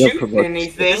not Yeah, we don't shooting promote-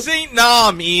 anything. This ain't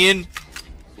Nom, Ian.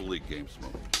 It's a league game,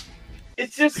 Smoke.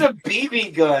 It's just a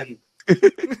BB gun.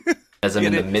 As I'm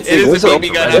in the midst It is Where's a the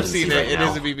BB gun. open I've right seen it. It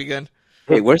is a BB gun.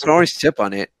 Hey, where's the orange tip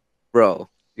on it? Bro,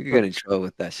 you could get in trouble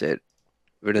with that shit.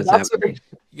 If it doesn't have... That's a,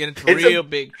 You get into It's a- real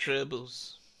big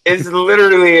troubles. it's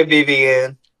literally a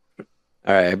BB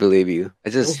Alright, I believe you.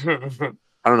 I just... gun.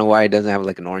 I don't know why it doesn't have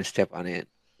like an orange tip on it.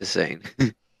 Just saying.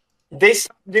 They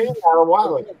stopped doing that a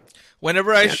while ago.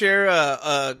 Whenever I Yeah. share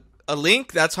a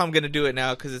link, that's how I'm gonna do it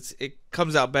now because it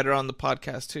comes out better on the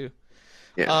podcast too.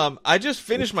 Yeah. I just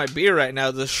finished my beer right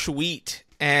now, the Sweet,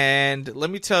 and let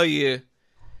me tell you,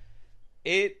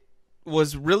 it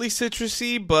was really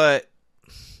citrusy, but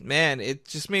man, it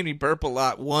just made me burp a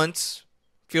lot once.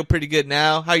 Feel pretty good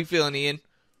now. How you feeling, Ian?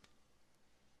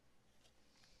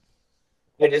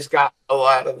 I just got a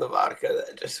lot of the vodka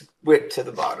that just went to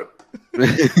the bottom.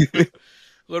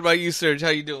 What about you, Serge? How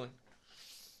you doing?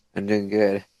 I'm doing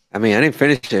good. I mean, I didn't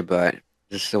finish it, but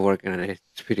just still working on it.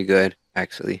 It's pretty good,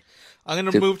 actually. I'm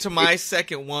gonna Dude, move to my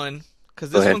second one because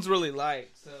Go this ahead. one's really light.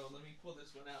 So let me pull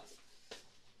this one out.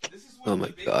 This is one Oh of my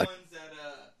the big God. ones that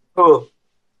Cool.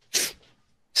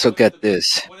 So one of get the-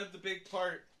 this. One of the big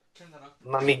part. Turn that off.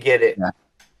 Let me get it. One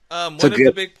So of the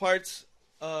good. big parts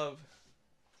of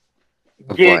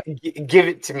Of Give, what? give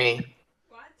it to me.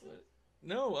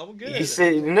 no, I'm good. You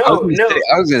said I no, was, no,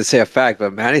 I was gonna say a fact,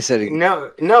 but Manny said it.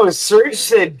 no. Serge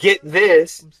said get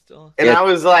this, I'm still. and Yeah. I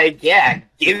was like, yeah,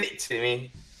 give it to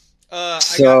me. I got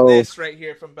So- this right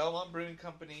here from Belmont Brewing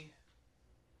Company.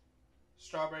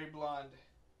 Strawberry blonde.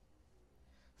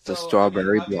 The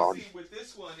strawberry obviously, blonde. With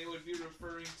this one, it would be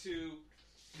referring to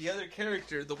the other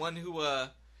character, the one who,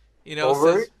 you know,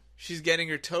 Over says it? she's getting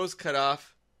her toes cut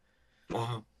off.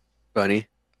 Bunny.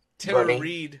 Tara Bunny.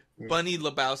 Reid, Bunny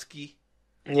Lebowski.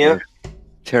 Yeah.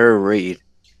 Tara Reid.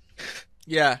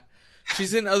 Yeah,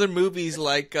 she's in other movies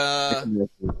like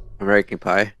American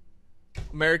Pie.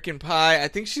 American Pie. I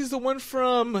think she's the one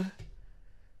from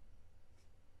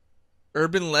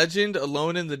Urban Legend,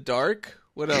 Alone in the Dark,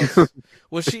 What else?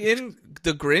 Was she in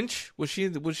The Grinch? Was she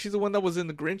the one that was in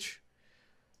The Grinch?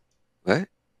 What?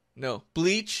 No.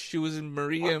 Bleach. She was in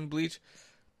Maria and Bleach.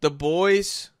 The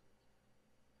Boys.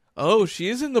 Oh, she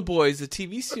is in The Boys, the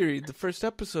TV series, the first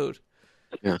episode.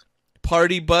 Yeah.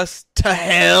 Party Bus to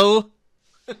Hell.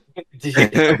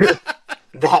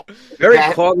 That Very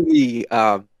quality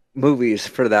movies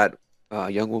for that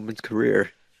young woman's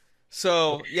career.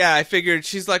 So, yeah, I figured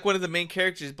she's like one of the main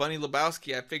characters, Bunny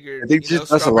Lebowski. I figured, I think she does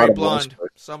a lot Strawberry of Blonde. voice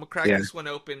work. So I'm going to crack Yeah. this one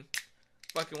open.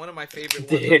 Fucking one of my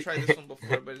favorite ones. I've tried this one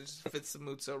before, but it just fits the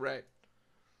mood so right.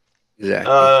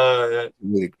 Exactly.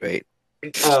 Really great.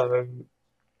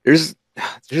 There's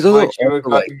a little Mark, you were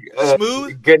like,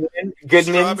 Smooth. Goodman,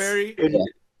 Strawberry.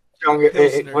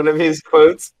 Pilsner. One of his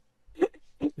quotes.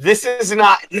 This is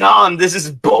not non. This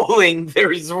is bowling.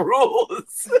 There's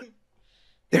rules.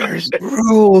 there's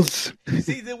rules.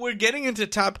 See, that we're getting into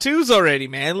top twos already,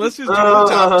 man. Let's just do the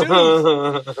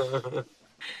top twos.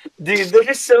 Dude,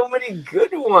 there's so many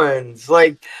good ones.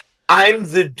 Like, I'm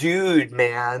the dude,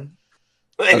 man.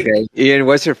 Like, Okay, Ian,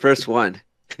 what's your first one?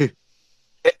 I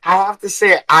have to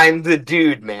say, I'm the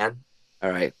dude, man.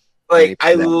 All right. Like,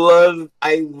 I Yeah. love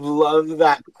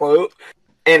that quote,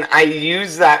 and I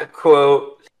use that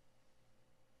quote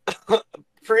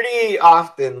pretty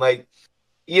often. Like,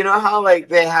 you know how like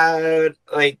they had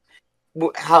like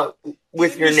how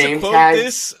with We your used to name quote tag.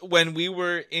 this when we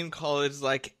were in college,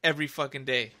 like every fucking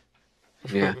day.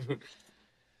 Yeah.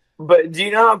 But do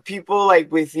you know how people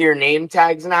like with your name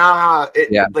tags now? How it,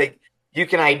 Yeah. like you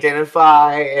can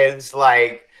identify as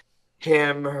like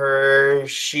him, her,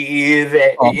 she,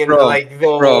 that Oh, you bro, know, like they,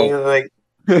 bro. like.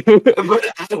 But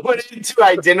I wanted to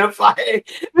identify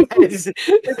as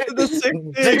the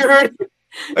same thing. dude.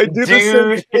 I did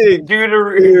the same thing.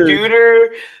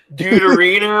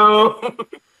 Duderino.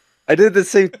 I did the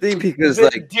same thing because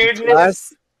like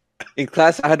in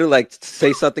class I had to like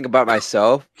say something about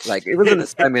myself. Like it was an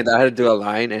assignment that I had to do a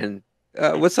line and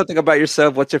what's something about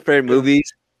yourself? What's your favorite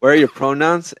movies? Where are your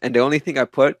pronouns? And the only thing I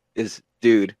put is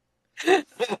dude. You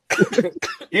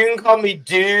can call me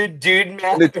dude,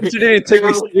 man. The teacher didn't take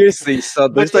me seriously, so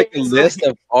there's like a list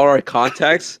of all our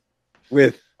contacts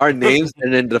with our names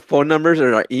and then the phone numbers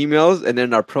and our emails and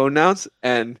then our pronouns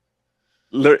and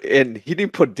he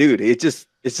didn't put dude. It's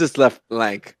just left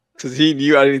blank because he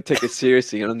knew I didn't take it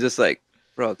seriously, and I'm just like,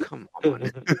 bro, come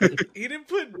on. He didn't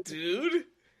put dude.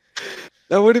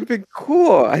 That would have been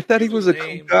cool. I thought he was a cool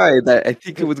Name. guy that I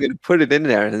think he was gonna put it in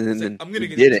there, and then I'm gonna he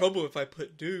get did in it. trouble if I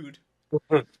put dude.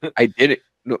 I did it.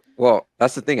 No, well,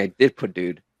 that's the thing. I did put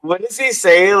dude. What does he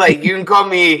say? Like you can call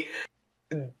me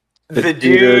the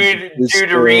dude,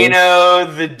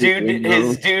 Duderino, the dude,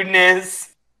 his dudeness.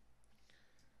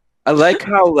 I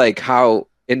like how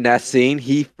in that scene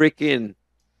he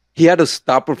had to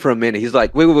stop him for a minute. He's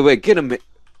like, wait, get a minute.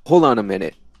 Hold on a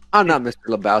minute. I'm not Mr.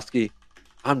 Lebowski.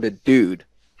 I'm the dude.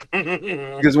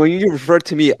 Because when you refer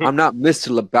to me, I'm not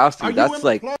Mr. Lebowski. That's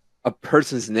like a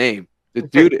person's name. The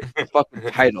dude is a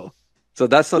fucking title. So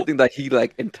that's something that he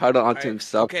like entitled onto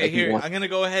himself. Okay, that he here wants. I'm gonna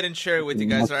go ahead and share it with you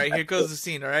guys. All right, here goes the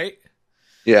scene. All right,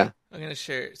 Yeah. I'm gonna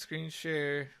share it. Screen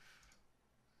share.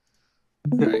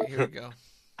 All right, here we go.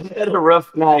 I had a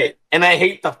rough night, and I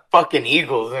hate the fucking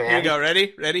Eagles, man. Here we go.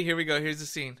 Ready? Here we go. Here's the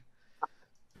scene.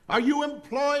 Are you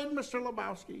employed, Mr.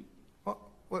 Lebowski?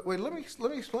 Wait, let me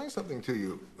explain something to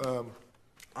you.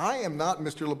 I am not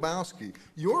Mr. Lebowski.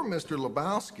 You're Mr.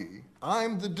 Lebowski.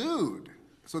 I'm the dude.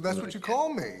 So that's what you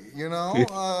call me, you know?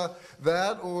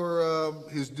 That or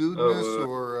his dudeness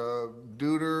or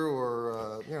Duder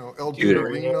or, El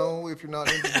Duderino if you're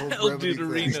not into those El brevity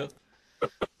things. Duderino.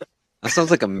 That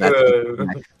sounds like a method.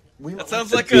 That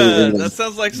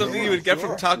sounds like something you would get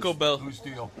from Taco Bell.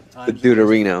 The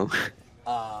Duderino.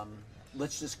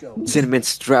 Let's just go. Cinnamon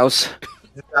Strauss.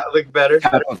 Does that look better?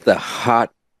 Top of the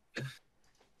hot,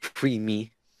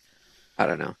 creamy. I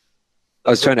don't know. I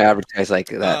was trying to advertise like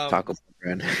that Taco Bell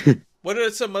brand. What are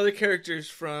some other characters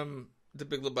from The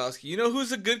Big Lebowski? You know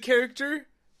who's a good character?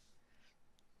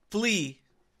 Flea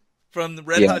from the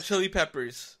Red Hot Chili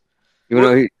Peppers. You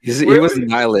know, he was a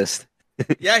nihilist.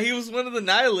 Yeah, he was one of the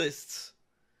nihilists.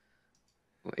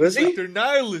 Was he? They're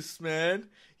nihilists, man.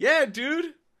 Yeah,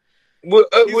 dude.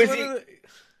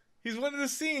 He's one of the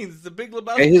scenes. The Big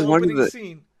Lebowski Yeah, he's one of opening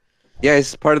scene. Yeah,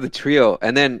 he's part of the trio.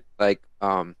 And then like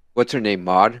what's her name?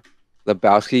 Maud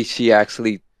Lebowski, she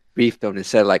actually briefed him and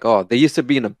said like, oh, they used to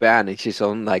be in a band, and she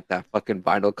showed him like that fucking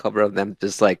vinyl cover of them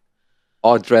just like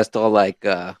all dressed all like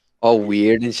all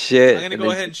weird and shit. I'm gonna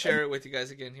go ahead and share it with you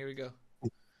guys again. Here we go.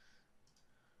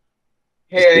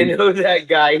 Hey, I know that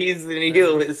guy. He's the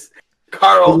nihilist.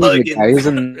 Carl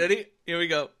Huggins. Ready? Here we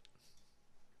go.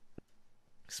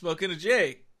 Smoking a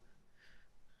J.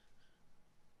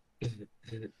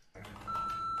 Mr.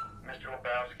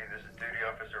 Lebowski, this is Duty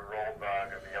Officer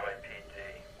Rollbog of the LAPD.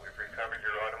 We've recovered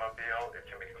your automobile. It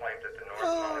can be claimed at the North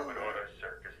Hollywood Auto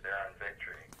Circus there on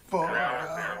Victory. Far Your hours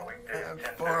there out are weekdays and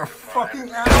 10:30 far to 5.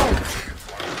 fucking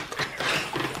out.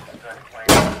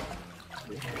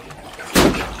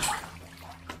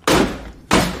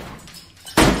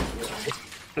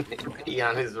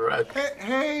 Eon is right.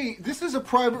 Hey, this is a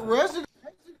private residence.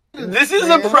 This is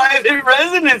a private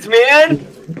residence, man.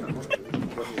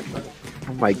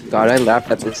 Oh my god, I laugh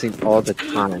at this scene all the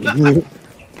time.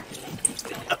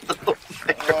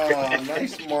 Oh,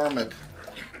 nice marmot.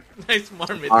 Nice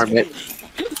marmot. Marmot.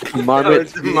 Oh, Marmot.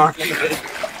 it's a marmot.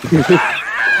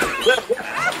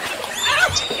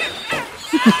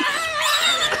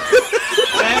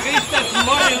 Where is that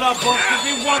money, Lebowski?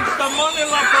 He wants the money,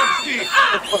 Lebowski.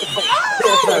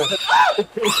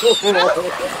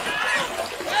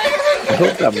 I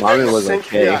hope that Marmot was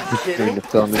okay during the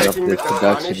filming of this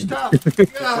production.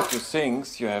 Such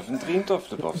things you haven't dreamed of,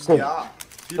 Lebowski. Yeah.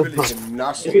 Die will ich im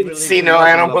Nassen. You see no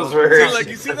animals were So, hurt. like,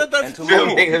 you see that? That's And tomorrow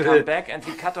filming we of come it. back and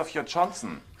we cut off your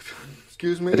Johnson.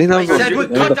 Excuse me? I think that was said one we of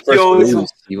the cut first off movies your-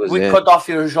 he was We in. cut off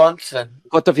your Johnson.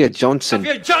 Ottavia Johnson.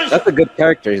 That's a good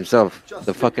character himself.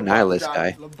 The fucking nihilist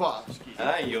guy.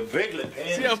 Ah, you wiggle.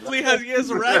 See how Flea he has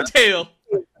a rat tail.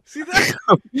 See that?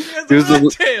 He has He was a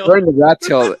rat tail. during the rat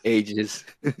tail ages.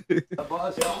 He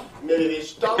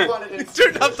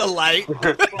turned off the light.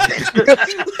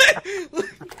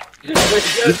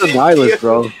 He's a nihilist,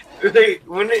 bro. They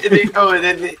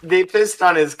pissed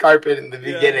on his carpet in the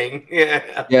beginning.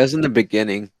 Yeah. Yeah, it's in the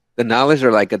beginning. The nihilists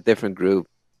are like a different group.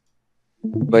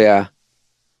 But yeah.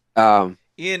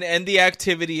 Ian, end the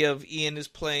activity of Ian is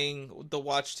playing the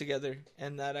watch together.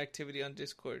 End that activity on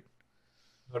Discord.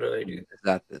 What do I do?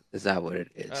 Is that what it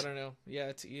I is? don't know. Yeah,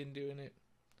 it's Ian doing it.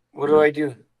 What do I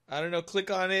do? I don't know. Click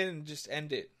on it and just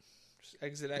end it. Just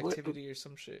exit activity or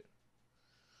some shit.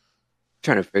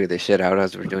 Trying to figure this shit out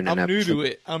as we're doing an I'm new episode. to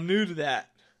it. I'm new to that.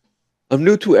 I'm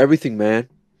new to everything, man.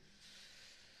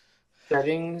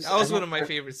 Settings. That was one of my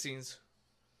favorite scenes.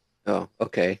 Oh,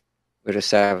 okay. We're just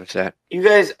savage that. You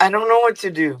guys, I don't know what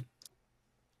to do.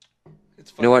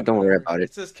 It's You know what? fucking Don't worry hard. about it.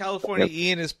 It says California Yep.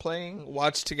 Ian is playing.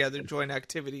 Watch together. Join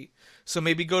activity. So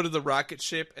maybe go to the rocket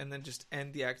ship and then just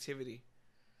end the activity.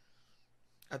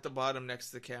 At the bottom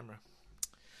next to the camera.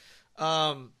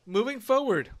 Moving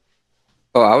forward.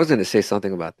 Oh, I was going to say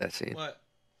something about that scene. What?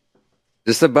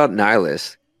 Just about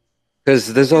nihilist.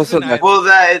 Because there's Who's also the that. Well,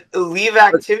 that leave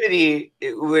activity,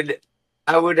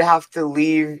 I would have to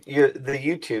leave the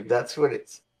YouTube. That's what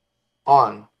it's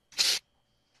on.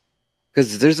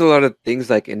 Because there's a lot of things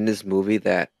like in this movie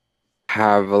that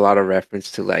have a lot of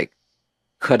reference to like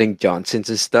cutting Johnsons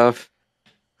and stuff.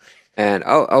 And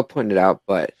I'll point it out,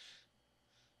 but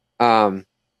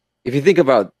if you think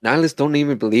about nihilists don't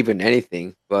even believe in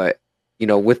anything, but you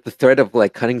know, with the threat of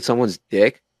like cutting someone's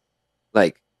dick,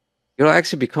 like you'll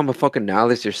actually become a fucking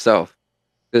nihilist yourself.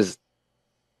 Because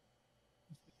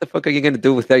what the fuck are you gonna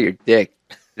do without your dick?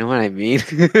 You know what I mean?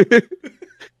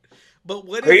 But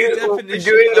what Are is you the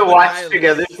definition doing the of a watch nihilist?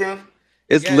 together thing?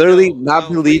 It's Yeah, literally no, not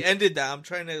we believe. ended that. I'm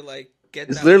trying to like get.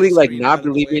 It's that literally on the like screen not out of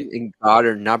the way. believing in God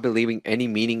or not believing any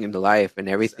meaning in life, and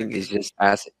everything is just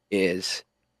as it is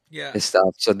Yeah. and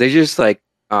stuff. So they just like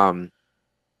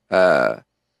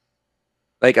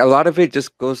like a lot of it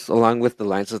just goes along with the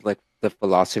lines of like the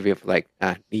philosophy of like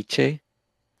Nietzsche,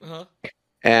 Uh-huh.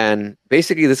 and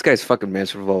basically this guy's fucking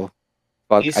miserable.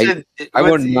 Fuck, You said I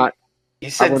would what's- not. You I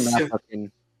said would not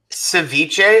fucking.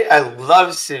 ceviche. I love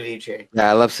ceviche. Yeah,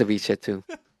 I love ceviche too,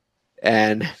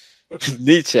 and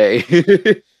Nietzsche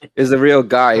is a real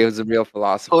guy. He was a real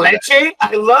philosopher. Leche.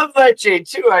 I love leche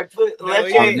too. I put No,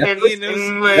 leche he- in, he knows- in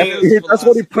he my. knows That's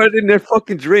what he put in their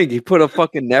fucking drink. He put a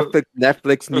fucking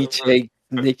Netflix Nietzsche.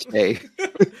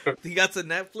 He got the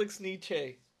Netflix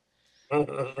Nietzsche.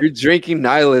 You're drinking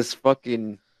nihilist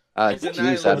fucking He's a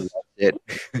juice out of nihilist. that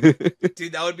shit.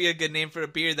 Dude, that would be a good name for a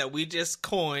beer that we just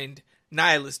coined.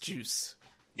 Nihilist juice.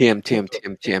 Tim.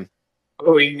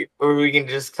 Or we can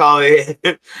just call it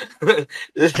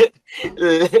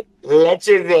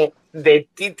leche de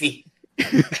titi.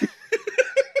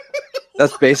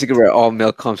 That's basically where all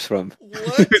milk comes from.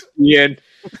 What? Ian.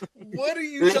 What are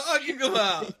you talking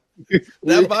about?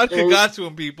 That vodka got to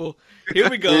him, people. Here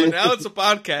we go. Now it's a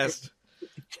podcast.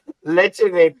 Leche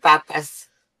de tatas.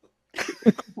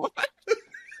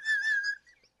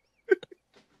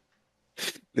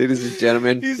 Ladies and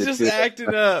gentlemen. He's this just is-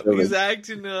 acting up. He's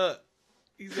acting up.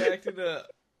 He's acting up.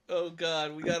 Oh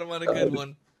God, we got him on a good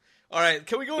one. All right,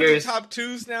 can we go into Here's- top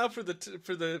twos now for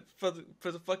the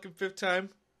fucking fifth time?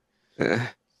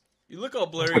 You look all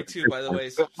blurry too, by the way.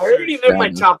 I already did my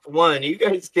top one. You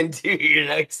guys can do your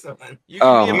next one. You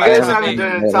can be you in my guys top haven't eight.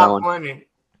 done a top one.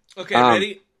 Okay,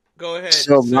 ready? Go ahead.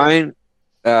 So mine,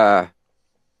 I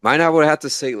would have to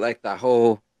say like the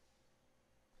whole.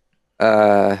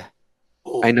 I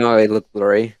know it looked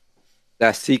blurry.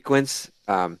 That sequence.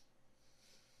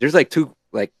 There's like two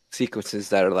like sequences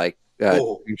that are like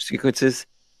dream sequences,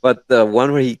 but the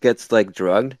one where he gets like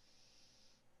drugged.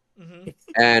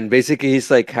 And basically,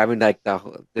 he's like having like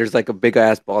there's like a big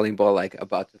ass bowling ball like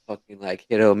about to fucking like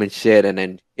hit him and shit, and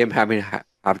then him having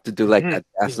have to do like that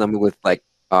dance number with like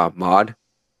Maud.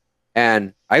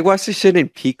 And I watched this shit in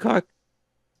Peacock,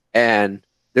 and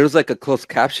there was like a closed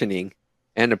captioning,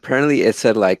 and apparently it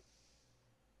said like,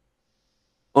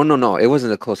 oh no, it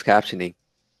wasn't a closed captioning,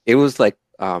 it was like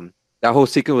that whole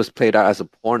sequence was played out as a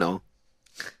porno.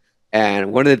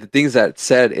 And one of the things that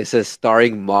it says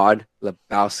starring Maud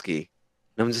Lebowski.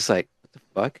 And I'm just like, what the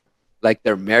fuck? Like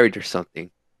they're married or something.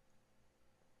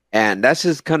 And that's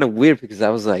just kind of weird because I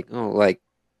was like, oh, like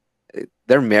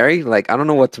they're married? Like I don't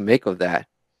know what to make of that.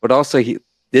 But also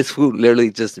this fool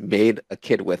literally just made a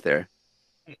kid with her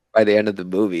by the end of the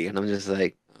movie. And I'm just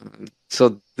like,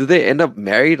 so do they end up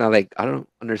married? I don't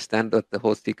understand what the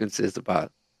whole sequence is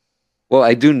about. Well,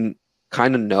 I do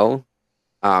kind of know.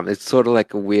 It's sort of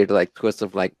like a weird like twist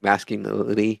of like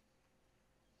masculinity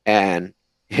and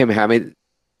him having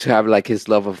to have like his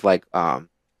love of like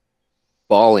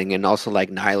bawling, and also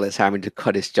like Nihilus having to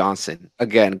cut his Johnson.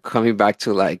 Again, coming back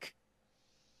to like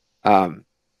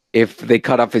if they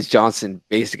cut off his Johnson,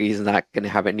 basically he's not gonna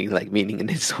have any like meaning in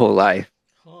his whole life.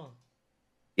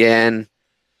 Yeah, and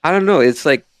I don't know, it's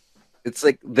like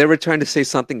they were trying to say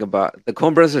something about the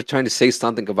Coen brothers are trying to say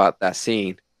something about that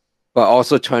scene, but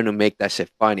also trying to make that shit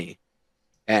funny.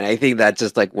 And I think that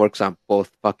just like works on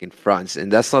both fucking fronts.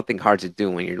 And that's something hard to do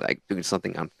when you're like doing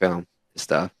something on film and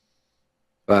stuff.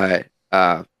 But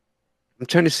I'm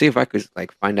trying to see if I could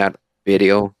like find out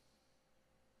video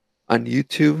on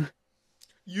YouTube.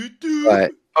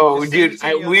 But, dude,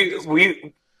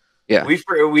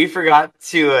 we forgot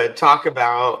to talk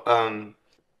about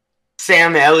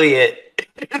Sam Elliott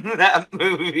in that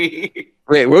movie.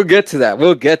 Wait, we'll get to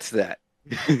that.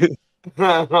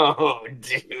 Oh,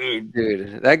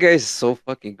 dude, that guy's so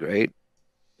fucking great.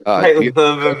 I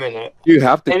love him in it. You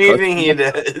have to anything he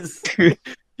does.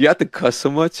 You have to cuss so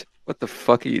much. What the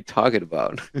fuck are you talking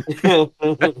about?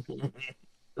 The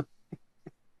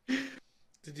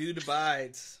dude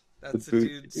abides. That's the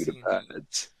dude scene.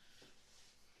 Abides.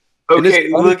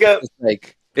 Okay, look up.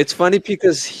 Like it's funny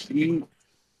because he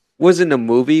was in a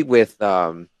movie with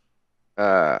I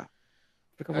forgot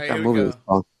what that movie was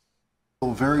called.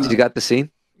 You got the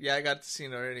scene? Yeah, I got the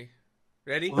scene already.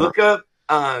 Ready? Look up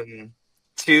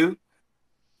 2.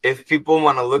 If people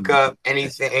want to look up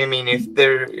anything, I mean, if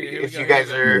you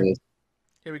guys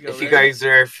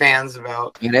are fans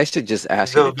about, and I should just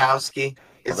ask Lebowski.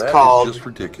 It's called just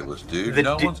ridiculous, dude. The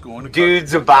no one's going to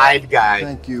Dudes Abide Guy.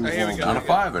 Thank you, Walter. None of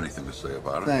 5 anything to say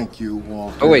about it. Thank you,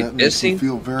 Walter. Oh wait, that this makes me scene?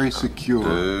 feel very secure.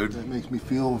 Dude. That makes me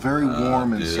feel very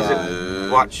warm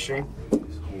inside. Watch stream.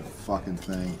 This whole fucking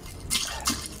thing.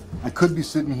 I could be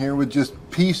sitting here with just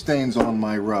pee stains on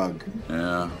my rug.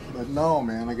 Yeah. But no,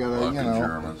 man, I gotta, Fucking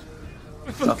Germans.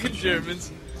 Fucking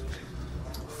Germans.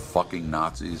 Fucking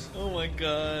Nazis. Oh my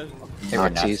god. They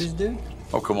were Nazis, dude?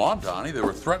 Oh, come on, Donnie. They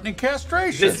were threatening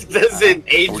castration. This doesn't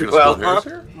age Are we gonna well, split huh? hairs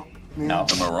here? No.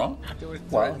 Am I wrong? They were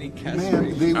threatening Man,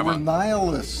 castration. they were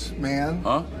nihilists, man.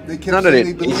 Huh? They kept None of saying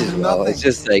it they believed ages in well. nothing. It's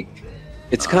just like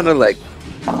it's kind of like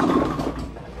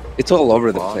it's all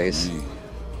over the Fuck place. me.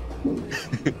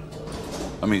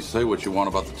 I mean, say what you want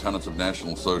about the tenets of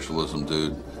National Socialism,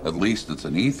 dude. At least it's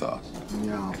an ethos.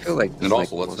 Yeah. I feel like And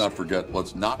also, let's not forget.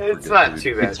 It's dude, not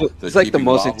too bad. It's like the keeping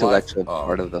most wildlife, intellectual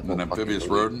part of the whole an amphibious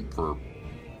fucking movie. rodent for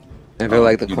I feel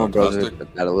like the you know, Coen brothers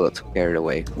domestic got a little too carried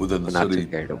away. within But the not city.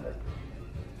 too carried away.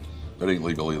 That ain't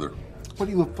legal either. What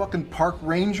are you, a fucking park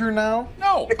ranger now?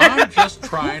 No, I'm just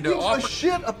trying Who to gives a offer.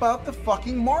 shit about the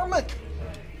fucking marmot?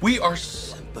 We are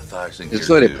sympathizing Just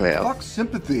here, let it dude. play out. Fuck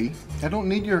sympathy. I don't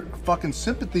need your fucking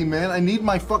sympathy, man. I need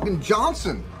my fucking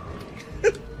Johnson.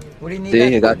 What do you need? See,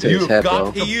 that you for, got to dude? his head, bro.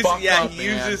 got to He fuck used, up, he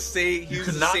man. uses the You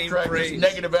same cannot drag this phrase.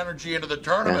 negative energy into the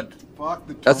tournament. Fuck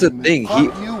the That's the tournament. thing.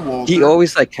 Fuck you, Walter. He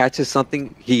always like catches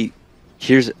something he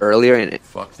hears earlier in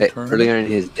Fuck the tournament. earlier in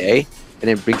his day, and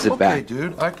then brings it Okay, back.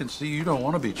 dude, I can see you don't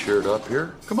want to be cheered up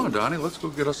here. Come on, Donnie, let's go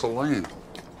get us a lane.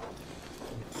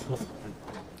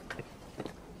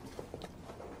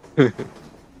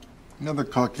 Another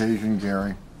Caucasian,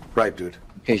 Gary. Right, dude.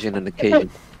 Occasion and occasion.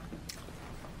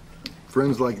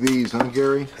 Friends like these, huh,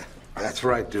 Gary? That's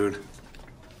right, dude.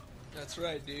 That's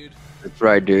right, dude. That's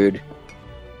right, dude.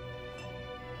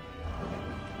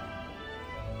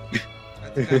 I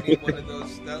think I need one of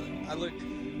those.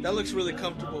 That looks really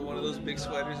comfortable. One of those big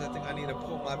sweaters. I think I need to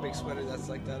pull my big sweater that's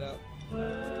like that out.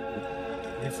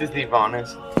 This is Ivana's.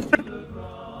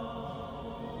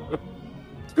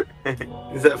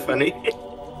 Is that funny?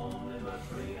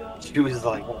 She was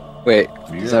like, Wait,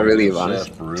 is that really Ivana's?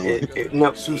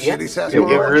 no, Sioux yeah, City it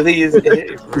Sarsaparilla? really is. It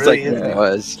It's really like is. it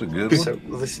was. It's a good one. So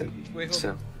listen. Wait, hold So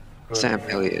on. Sam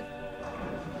Elliott.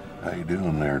 How you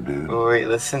doing there, dude? wait,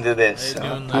 listen to this.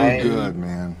 How you doing, I- Doing good,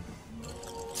 man.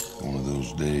 One of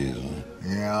those days, huh?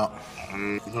 Yeah.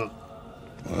 Mhm.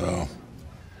 Well,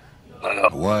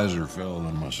 a wiser fellow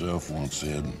than myself once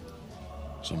said,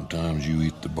 sometimes you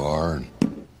eat the bar and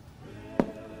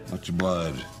much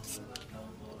obliged.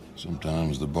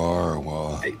 Sometimes the bar,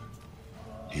 well,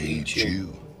 he eats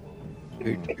you.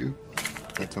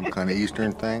 That's some kind of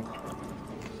Eastern thing.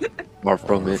 More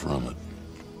from Far it. from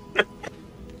it.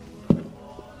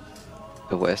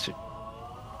 The Western.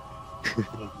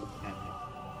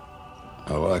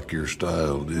 I like your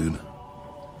style, dude.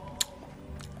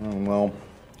 Oh, well,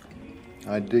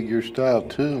 I dig your style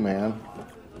too, man.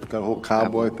 Got a whole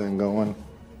cowboy thing going.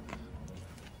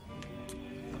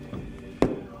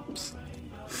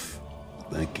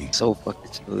 Thank you. So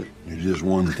fucking smooth. There's just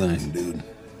one thing, dude.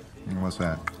 What's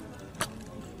that?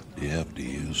 You have to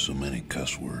use so many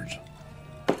cuss words.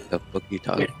 The fuck you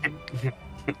talking?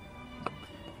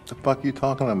 The fuck you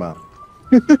talking about?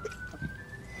 Okay,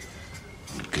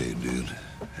 dude.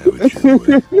 Have it your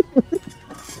way.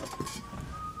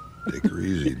 Take her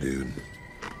easy, dude.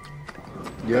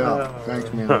 Yeah,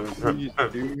 thanks, man.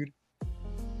 Dude.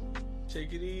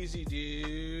 Take it easy,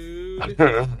 dude.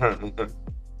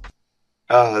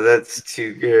 Oh, that's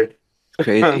too good.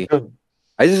 Crazy.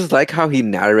 I just like how he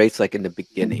narrates like in the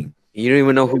beginning. You don't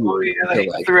even know who. Like,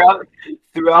 like,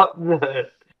 throughout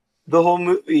the whole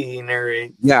movie, he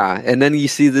narrates. yeah, and then you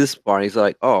see this part. He's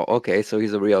like, "Oh, okay, so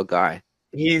he's a real guy."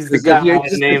 He's the Because guy you're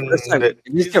just- named. first time- the- you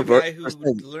just He's the get ver- guy who first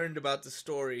time- learned about the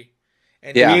story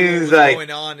and Yeah. knew He what was was like-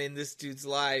 going on in this dude's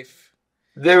life.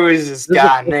 There was this This is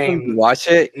guy the first time you named watch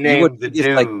it. You would the think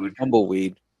it's like dude.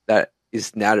 Tumbleweed that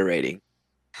is narrating,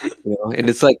 you know, and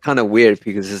it's like kind of weird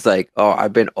because it's like, oh,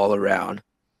 I've been all around,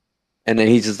 and then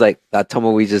he's just like that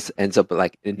Tumbleweed just ends up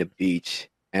like in the beach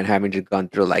and having just gone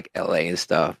through like LA and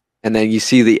stuff, and then you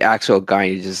see the actual guy,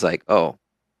 and you're just like, oh,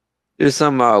 there's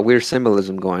some weird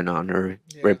symbolism going on or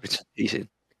Yeah. representation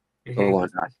or Mhm.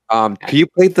 whatnot. Can you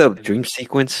play the dream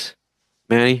sequence,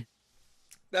 Manny?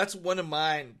 That's one of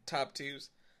mine top twos.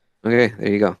 Okay,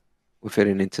 there you go. We're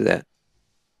fitting into that.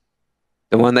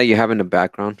 The one that you have in the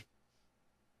background.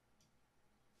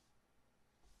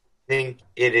 I think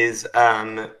it is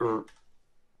time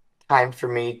for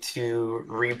me to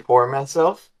re-pour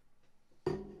myself.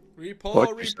 Repo, Watch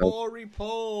yourself.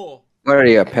 repo. What are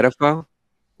you, a pedophile?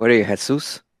 What are you,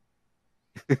 Jesus?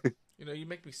 You know, you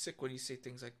make me sick when you say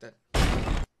things like that.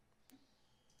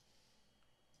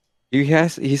 He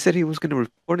said he was going to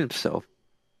report himself.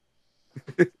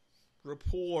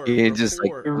 Rapport. He ain't just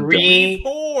like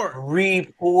rapport.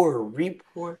 Re-pour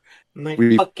my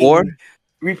Re-pour? fucking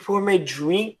re-pour my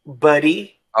drink,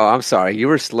 buddy. Oh, I'm sorry. You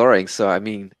were slurring, so I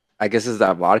mean, I guess it's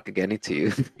that vodka getting to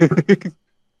you.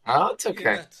 Oh, it's okay.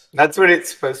 Yeah, That's what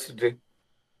it's supposed to do.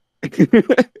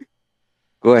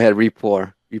 Go ahead,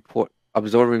 report.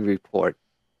 Absorbing report.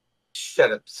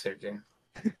 Shut up, Sergey.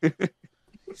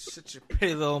 Shut your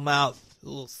pretty little mouth,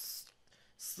 little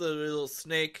slithery little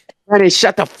snake. Manny,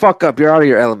 shut the fuck up. You're out of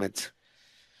your element.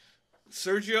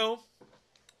 Sergio,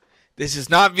 this is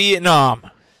not Vietnam.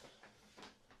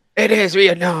 It is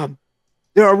Vietnam.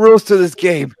 There are rules to this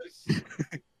game. It's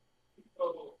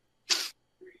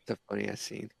a funny ass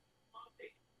scene.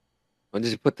 When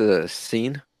did you put the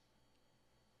scene?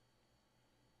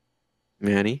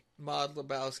 Manny? Maud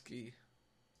Lebowski.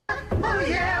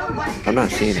 I'm not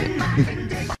seeing it.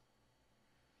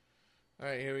 All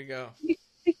right, here we go.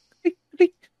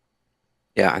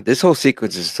 Yeah, this whole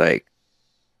sequence is like,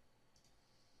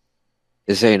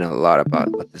 it's saying a lot about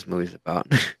what this movie's about.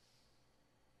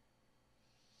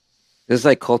 It's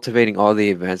like cultivating all the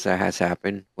events that has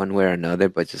happened one way or another,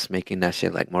 but just making that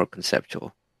shit like more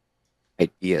conceptual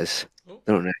ideas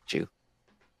thrown at you.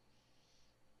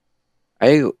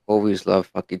 I always love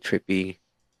fucking trippy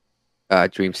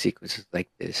dream sequences like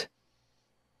this.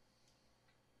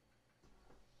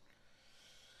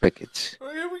 Crickets. All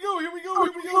right, here we go. Here we go.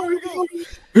 Here we go. Here we go.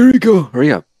 Here we go.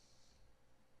 Hurry up.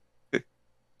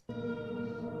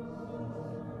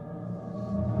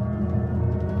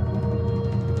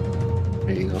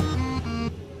 There you go.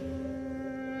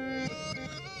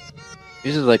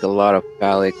 There's just like a lot of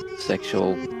phallic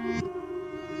sexual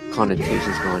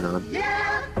connotations going on.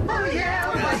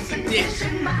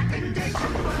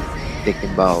 Dick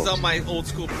and balls. It's on my old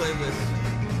school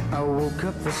playlist. I woke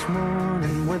up this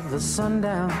morning with the sun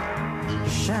down,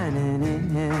 shining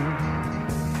in.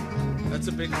 That's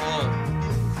a big haul.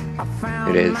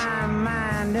 It is.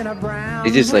 They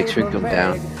just like shrink them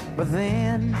down.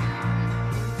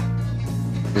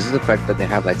 This is the fact that they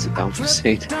have like Saddam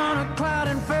Hussein,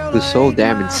 who's so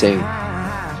damn insane.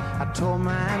 I told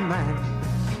my mind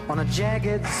on a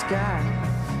jagged sky.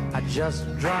 I just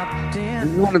dropped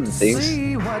in. One of the things,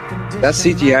 that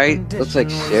CGI looks like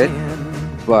shit,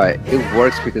 but it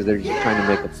works because they're just trying to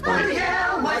make a point.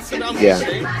 Yeah.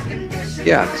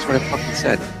 Yeah, that's what I fucking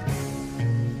said.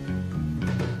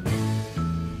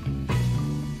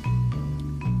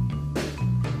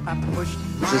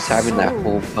 It's just having that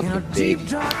whole fucking big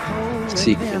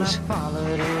sequence.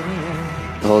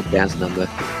 The whole dance number. Look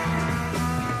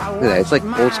at that, it's like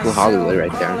old school Hollywood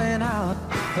right there.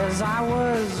 As I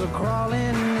was crawling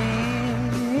in,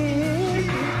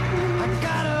 I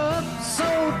got up so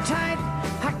tight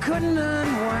I couldn't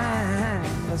unwind.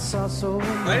 I saw so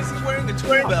Why is he wearing the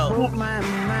tool belt?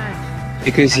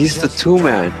 Because he's the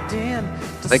two-man.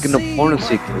 Like in the porno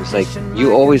sequence, like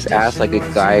you always ask like a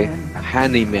guy, a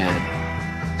handyman,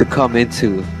 to come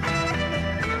into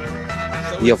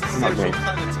the apartment.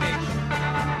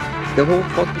 The whole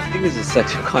fucking thing is a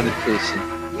sexual connotation.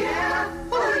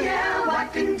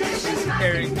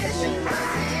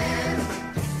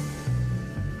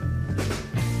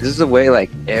 This is the way like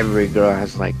every girl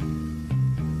has like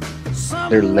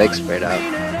their legs spread out.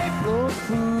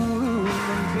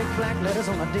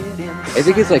 I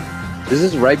think it's like this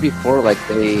is right before like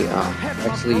they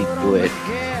actually do it.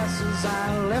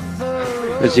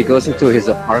 Because she goes into his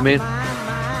apartment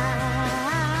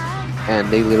and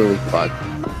they literally fuck.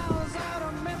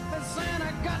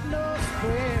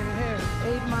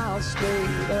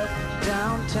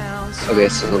 Okay,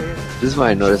 so this is why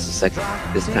I noticed the second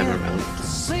this time around.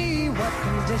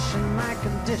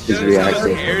 His reaction.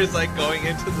 His hair is like going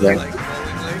into the like rolling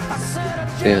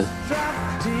legs. Yeah.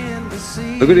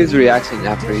 Look at his reaction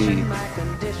after he.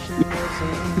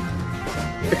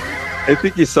 I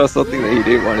think he saw something that he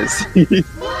didn't want to see.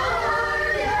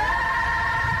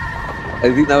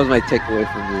 I think that was my takeaway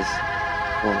from this.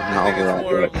 Well, not I think overall, it's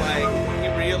more but of like he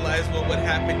realized what would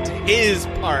happen to his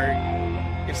part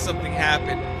if something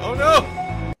happened. Oh no!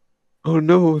 oh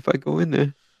no, if I go in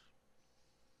there.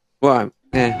 Well,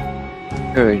 I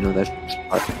already know that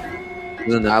part.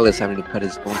 Then Alice having to cut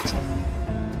his bones.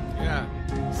 Yeah.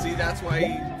 See, that's why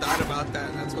he thought about that.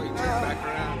 And that's why he turned back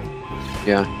around.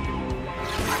 Yeah.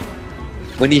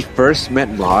 When he first met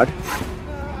Maud,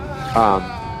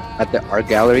 at the art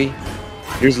gallery,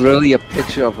 there's literally a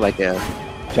picture of like a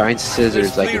giant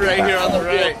scissors, There's like Flea right here on the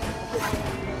right.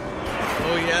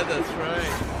 Oh yeah, that's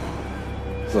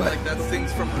right. So What? like that's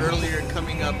things from earlier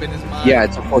coming up in his mind. Yeah,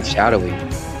 it's a foreshadowing.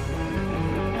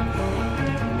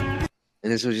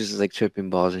 And this was just like tripping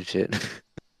balls and shit.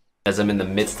 As I'm in the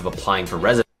midst of applying for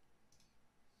residence.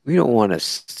 We don't want to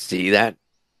see that.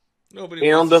 Nobody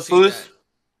You know wants the to see foos?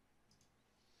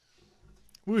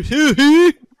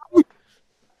 that.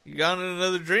 You got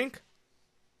another drink?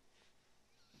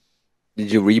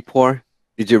 Did you re-pour?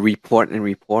 Did you report and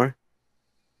re-pour?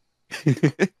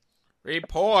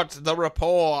 Report the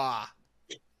rapport.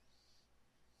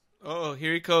 Oh,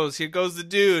 here he goes. Here goes the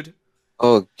dude.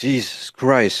 Oh, Jesus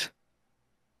Christ.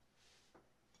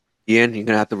 Ian, you're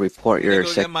going to have to report your Go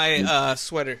get second. my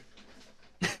sweater.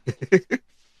 My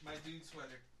dude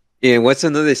sweater. Ian, what's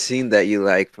another scene that you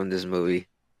like from this movie?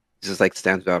 Just like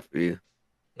stands out for you.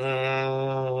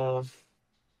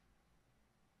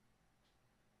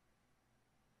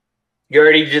 You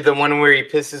already did the one where he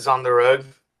pisses on the rug?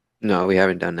 No, we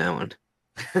haven't done that one.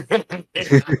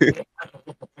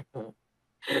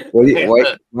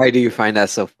 Why do you find that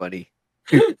so funny?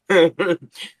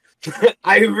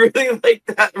 I really like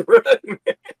that rug.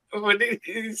 What did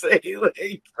he say?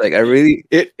 Like I really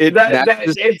it it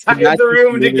matches, ties the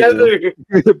room together.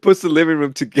 It puts the living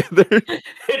room together.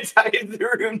 It ties the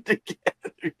room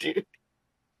together, dude.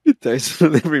 It ties the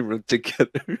living room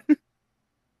together.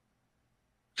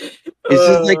 It's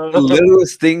just like the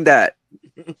littlest thing that,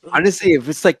 honestly, if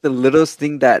it's like the littlest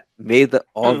thing that made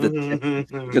all the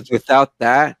difference, because without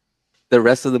that, the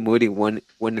rest of the movie wouldn't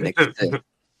exist.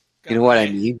 You know what I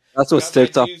mean? That's what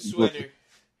starts off.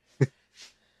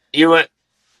 You want?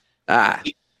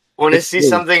 Want to it's see cool.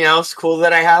 something else cool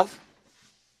that I have?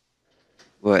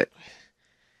 What?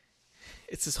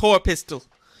 It's his whore pistol.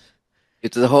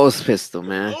 It's a hose pistol,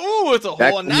 man. Oh, it's a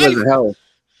Back whole when it was knife. a hell.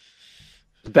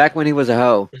 Back when he was a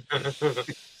hoe.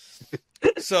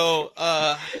 So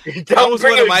that Don't was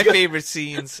bring one of a my gun. favorite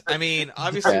scenes. I mean,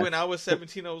 obviously, Yeah. when I was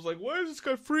 17, I was like, "Why is this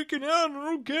guy freaking out? I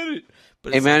don't get it."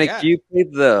 But Hey, it's Manny, like, can you play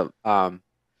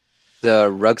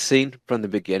the rug scene from the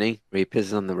beginning where he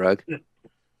pisses on the rug?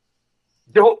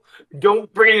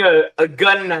 Don't bring a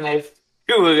gun knife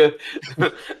to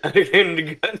a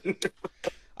gun.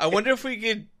 I wonder if we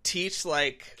could teach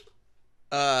like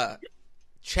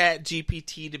Chat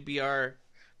GPT to be our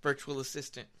virtual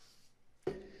assistant.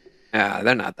 Yeah,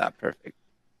 they're not that perfect.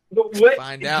 But what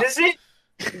Find out.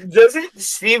 doesn't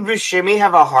Steve Buscemi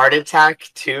have a heart attack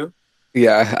too?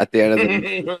 Yeah, at the end of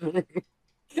the movie.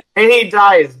 And he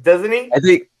dies, doesn't he?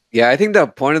 I think the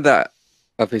point of that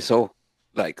of his whole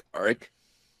like arc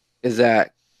is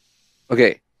that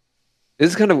okay,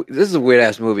 this is a weird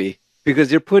ass movie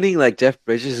because you're putting like Jeff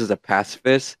Bridges as a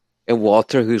pacifist and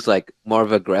Walter who's like more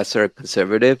of an aggressor,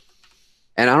 conservative,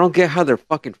 and I don't get how they're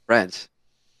fucking friends.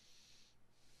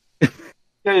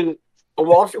 Because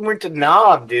Walter went to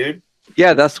Knob, dude.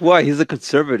 Yeah, that's why he's a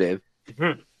conservative.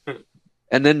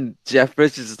 And then Jeff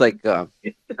Bridges is like, the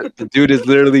dude is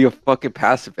literally a fucking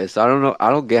pacifist. I don't know. I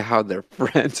don't get how they're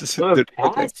friends.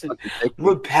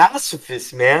 We're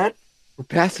pacifists, man. We're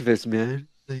pacifists, man.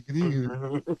 Like,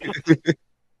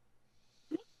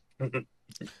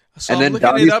 So And I'm then looking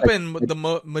Donnie's it up, like- and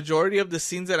the majority of the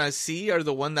scenes that I see are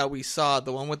the one that we saw,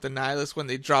 the one with the nihilist when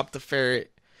they dropped the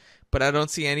ferret. But I don't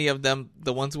see any of them,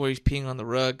 the ones where he's peeing on the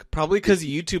rug. Probably because of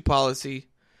YouTube policy.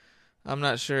 I'm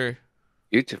not sure.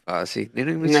 YouTube policy. They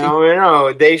don't even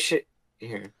No, they should.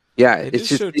 Here. Yeah, They it's just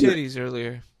just showed titties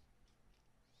earlier.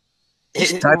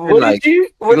 Just type in What like did you?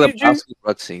 What did you? Lebowski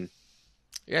rug scene.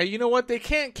 Yeah, you know what? They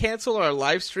can't cancel our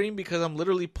live stream because I'm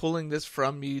literally pulling this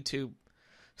from YouTube.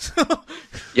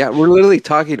 Yeah, we're literally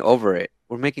talking over it.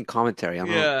 We're making commentary. I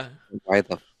don't Yeah. know why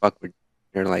the fuck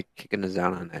they're like kicking us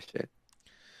out on that shit.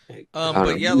 I don't know.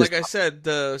 But yeah, You like just- I said,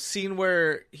 the scene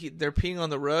where they're peeing on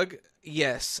the rug,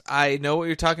 yes, I know what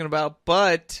you're talking about,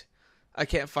 but I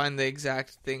can't find the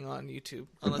exact thing on YouTube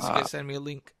unless you guys send me a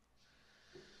link.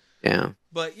 Yeah.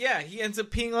 But yeah, he ends up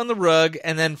peeing on the rug,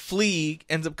 and then Flea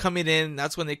ends up coming in, and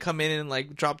that's when they come in and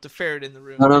like drop the ferret in the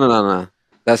room. No.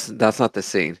 That's not the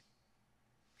scene.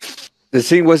 The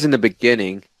scene was in the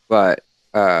beginning, but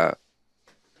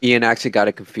Ian actually got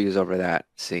it confused over that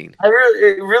scene.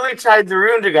 It really tied the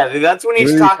room together. That's when he's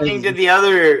Really talking to the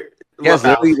other. Yeah, it's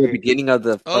literally the Lebowski. beginning of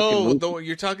the fucking Oh, movie.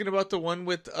 you're talking about the one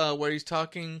with where he's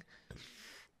talking.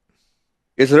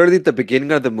 It's literally the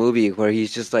beginning of the movie where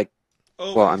he's just like,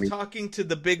 Oh, well, when I he's mean, talking to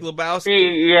the Big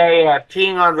Lebowski. Yeah,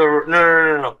 peeing on the.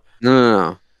 No.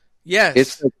 no. Yes,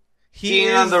 It's like, he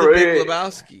peeing on is the the Big rug.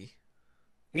 Lebowski.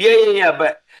 Yeah,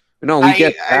 but no, we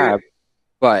get I- that,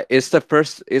 but it's the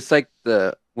first. It's like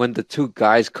when the two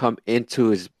guys come into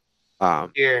his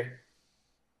here.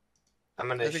 I'm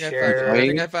gonna I think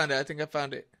share. I found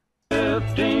it.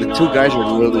 the two guys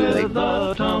are literally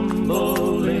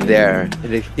like there, and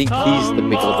they think he's the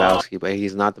Big Lebowski, but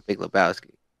he's not the Big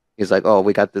Lebowski. He's like, oh,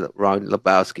 we got the wrong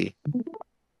Lebowski.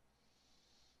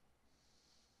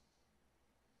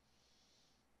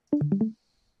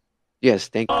 Yes,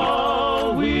 thank you.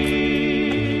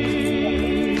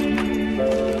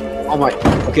 Oh my.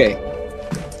 Okay,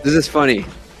 this is funny.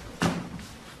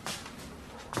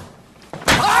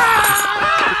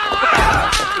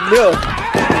 No,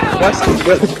 that's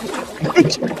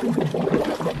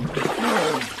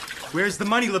Where's the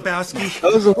money, Lebowski?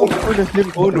 that was the whole point of him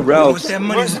going to Ralph's. What's that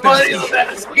money, Where's the money,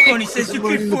 Lebowski? Tony says you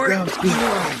paid for it.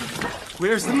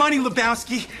 Where's the money,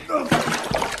 Lebowski?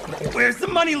 Where's the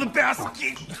money,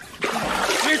 Lebowski?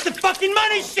 Where's the fucking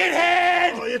money,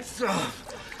 shithead?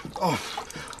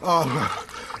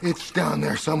 It's down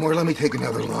there somewhere. Let me take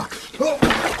another look.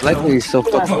 Like he's so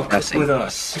fucking messy. With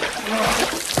us.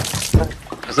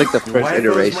 It's like the first Wife owes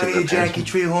iteration money to of Jackie him.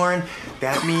 Treehorn.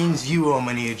 That means you owe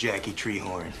money to Jackie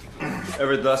Treehorn.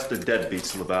 Ever thus the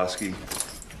deadbeats, Lebowski.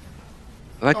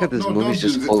 I like how this No, movie's don't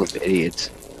just do full of idiots.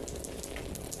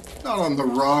 Not on the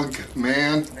rug,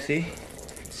 man.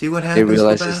 See what They happens,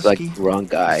 realize it's like Lebowski? the wrong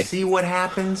guy. See what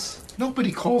happens?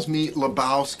 Nobody calls me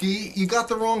Lebowski. You got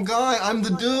the wrong guy. I'm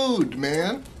the dude,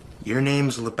 man. Your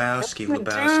name's Lebowski, Dude,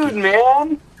 Lebowski.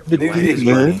 man. Wife is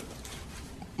man.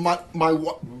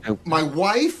 money. My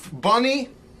wife, Bunny.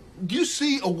 Do you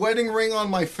see a wedding ring on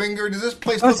my finger? Does this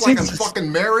place Oh, look like I'm seats-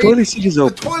 fucking married? toilet seat is The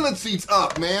open. toilet seat's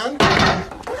up, man.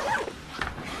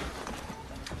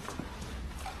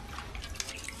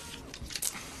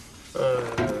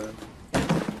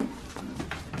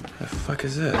 The fuck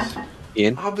is this?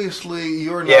 Ian? Obviously,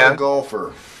 you're not Yeah. a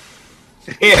golfer.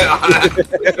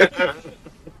 Yeah.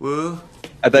 Woo,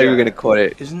 I thought you were gonna quote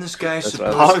it. Isn't this guy That's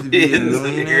supposed to be a Obviously, you're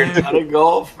millionaire? not a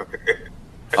golfer.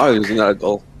 Oh, it was not a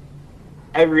goal.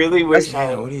 I really wish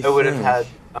I what do you would have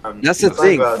think? had. That's the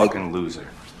thing. Fucking loser.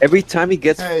 Every time he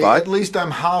gets Hey, fucked, at least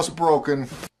I'm housebroken.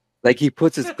 like he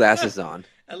puts his glasses on.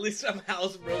 At least I'm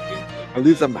housebroken. At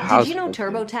least I'm Did you know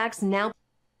housebroken. TurboTax now?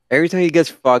 Every time he gets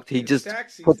fucked, he just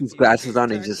Taxis, puts his he glasses pays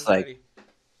on and taxes just like, already.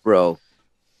 bro,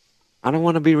 I don't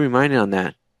want to be reminded on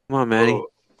that. Come on, Manny.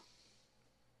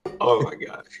 Oh my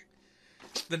gosh.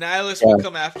 The nihilists Yeah. will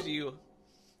come after you.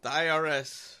 The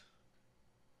IRS.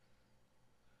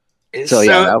 So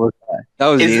yeah, that was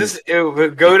the Is this? It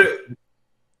would go to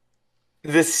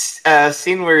this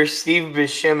scene where Steve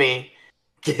Buscemi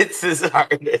gets his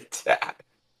heart attack.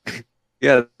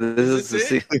 yeah. This is the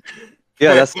scene.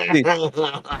 Yeah, that's the scene.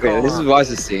 Okay, this is watch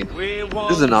the scene.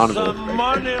 This is an honorable.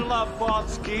 Money,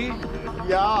 Lebowski.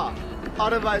 Yeah.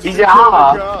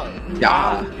 Yeah.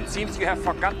 Yeah. It seems you have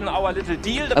forgotten our little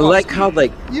deal. I like how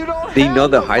like they know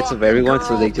the heights of everyone,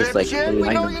 so they just like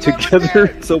align them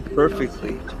together so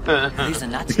perfectly. He's a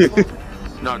Nazi.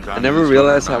 I never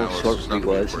realized how short he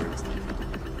was.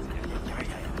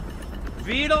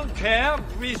 We don't care.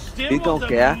 We still We want don't the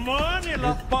care. money,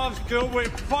 Lebowski. We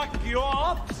fuck you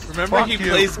up. Remember Fuck he you.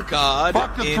 plays God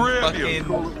Fuck the in three of fucking you.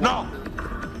 No.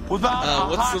 Without a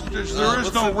what's the- hostage, there is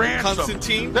what's no the- ransom.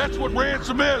 Constantine? That's what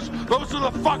ransom is. Those are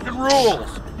the fucking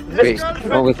rules. Wait,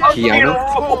 what with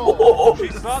Keanu? She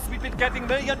thought we've been getting $1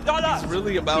 million. It's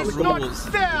really about rules.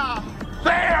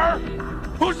 There!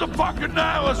 Who's the fucking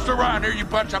nihilist around here, you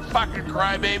bunch of fucking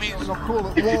crybabies? So cool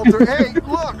that Walter. Hey,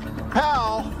 look,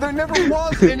 Hal, there never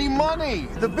was any money.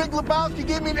 The big Lebowski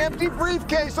gave me an empty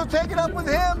briefcase, so take it up with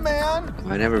him, man.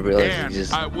 I never realized And he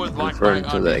just I would like referring my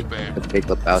to like undies the back. Big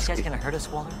This guy's Lebowski. gonna hurt us,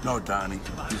 Walter? No, Donnie.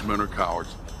 These men are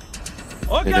cowards.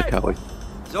 in a cowboy.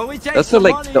 So we take That's the the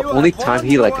money the you only have time won,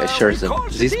 he like well, assures we him. call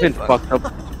 'Cause he's been Steve. fucked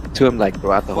up to him like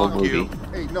throughout the whole Fuck movie. you.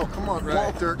 Hey, no, come on,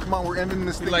 Walter. Come on, we're ending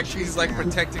this thing. He's like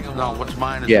protecting him. No, what's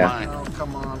mine is Yeah. mine. Oh,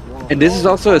 come on, Walter. And this is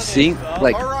also a scene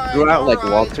like Alright, throughout like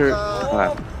alright, Walter.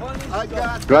 I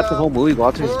got Throughout the whole movie,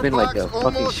 Walter's been like a fucking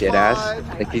almost shit ass. live.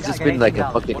 Like he's just been like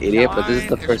a fucking idiot. But this is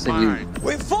the person who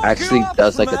We fuck actually you up,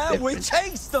 does like a man. We difference.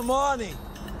 takes the money.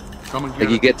 Come and Like get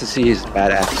you it. get to see his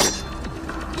badasses.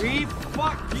 We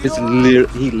fuck you It's up.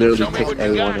 he literally Show me takes what you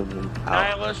every got, one of them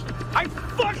out. nihilist. I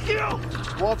fuck you.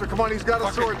 Walter, come on, he's got a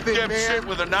Fucking sword thing, man. dipshit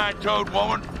with a nine-toed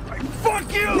woman.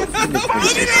 Fuck you. I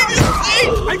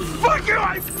fuck you.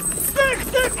 I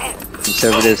fixed it.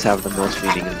 Conservatives have the most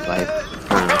meaning in life.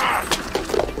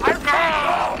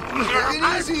 Take it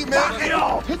easy, man.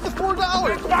 Hit the $4.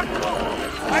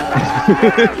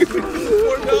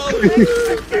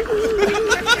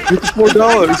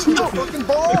 $4. Fucking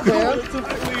ball, man. That's a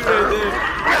plea right there.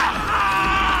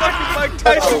 Fucking Mike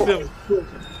Tyson him.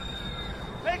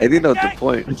 I think that's the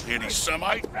point.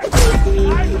 Anti-Semite.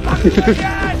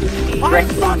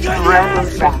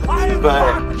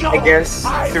 But I guess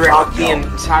throughout the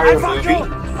entire movie,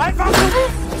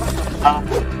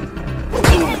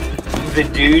 the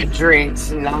dude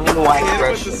drinks 9 white With the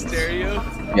Russians. stereo.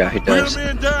 Yeah, he Bring does. a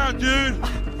man down, dude.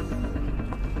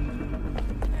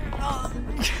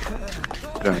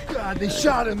 God, they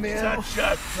shot him, man. Not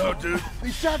shot. No, dude. They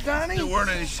shot Donnie? There weren't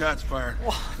any shots fired.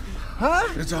 Huh?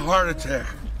 It's a heart attack.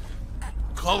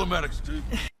 Call the medics, dude.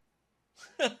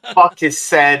 Fuck is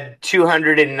said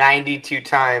 292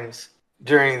 times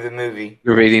during the movie.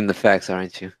 You're reading the facts,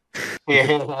 aren't you?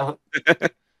 Yeah.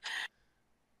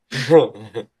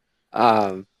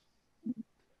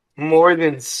 More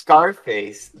than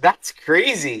Scarface. That's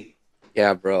crazy.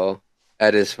 Yeah, bro.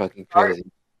 That is fucking crazy.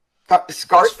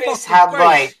 Scarface had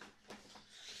like,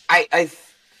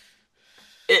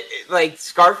 like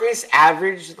Scarface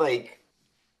averaged like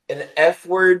an F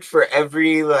word for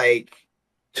every like.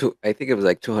 I think it was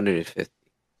like 250.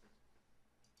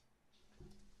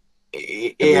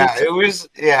 Yeah, it was.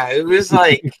 Yeah, it was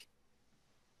like.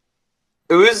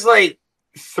 It was like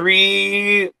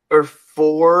 3 or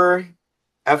 4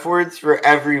 F words for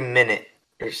every minute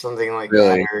or something like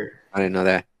Really? that. Or I didn't know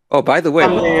that. Oh, by the way,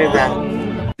 something like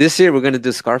that. this year we're gonna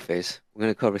do Scarface. We're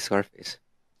gonna cover Scarface.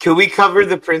 Could we cover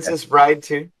The Princess Bride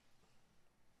too?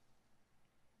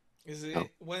 Is it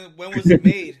when was it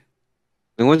made?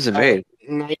 When was it made?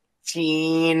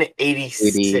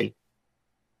 1986 80.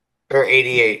 or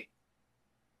 88.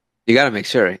 You gotta make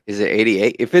sure. Is it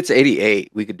 88? If it's 88,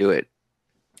 we could do it.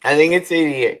 I think it's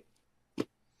 88.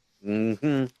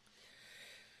 Mm-hmm.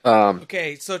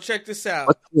 Okay, so check this out.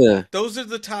 What's the- Those are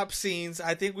the top scenes.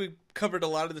 I think we covered a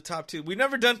lot of the top 2. We've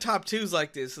never done top 2s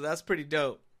like this, so that's pretty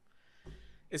dope.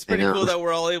 It's pretty know. cool that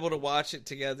we're all able to watch it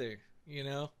together, you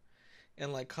know,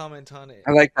 and like comment on it.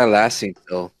 I like that last scene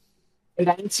though.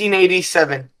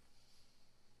 1987.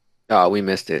 Oh, we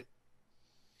missed it.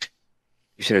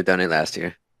 You should have done it last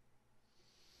year.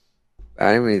 I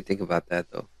didn't really think about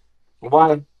that though.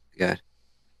 Why? Yeah.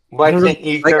 Why can't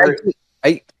you cover?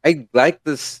 I like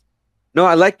this. No,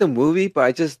 I like the movie, but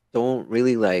I just don't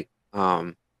really like.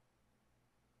 I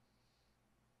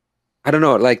don't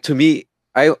know. Like to me,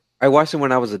 I watched it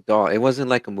when I was an adult. It wasn't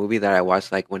like a movie that I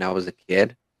watched like when I was a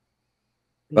kid.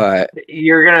 But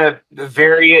You're gonna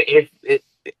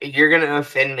you're gonna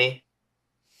offend me.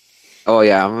 oh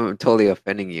yeah, I'm totally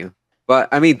offending you. But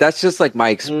I mean, that's just like my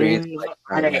experience.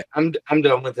 I'm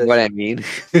done with it. What I mean.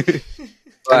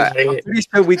 But I'm pretty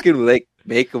sure we could like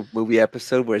make a movie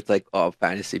episode where it's like all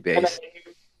fantasy based.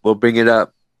 We'll bring it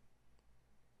up.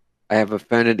 I have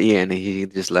offended Ian. He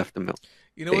just left the milk.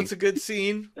 You know what's a good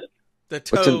scene? The What's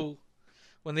toe.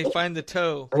 When they find the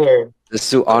toe. The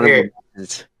suit honorable.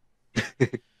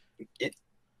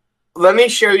 Let me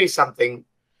show you something.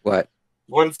 What?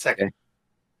 1 second. Okay.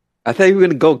 I thought you were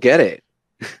gonna go get it.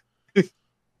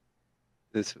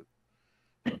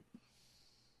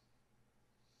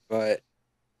 But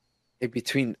in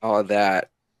between all that,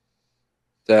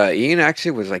 Ian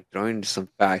actually was like throwing some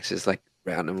facts just like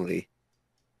randomly,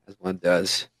 as one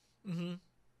does. Mm-hmm.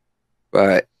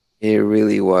 But it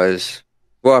really was.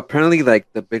 Well, apparently,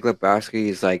 like The Big Lebowski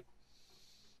is like,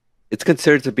 it's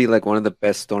considered to be like one of the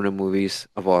best stoner movies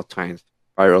of all time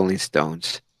by Rolling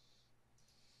Stones.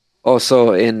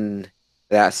 Also, in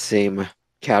that same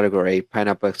category,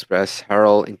 Pineapple Express,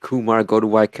 Harold and Kumar Go to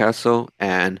White Castle,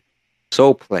 and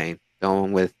Soul Plane, the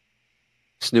one with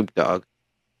Snoop Dogg.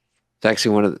 It's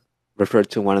actually referred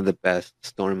to one of the best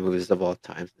stoner movies of all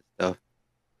time and stuff.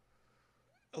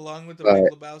 Along with The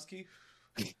Big Lebowski?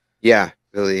 Yeah,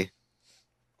 really.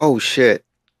 Oh, shit.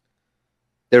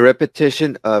 The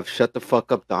repetition of Shut the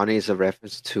Fuck Up, Donnie is a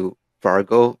reference to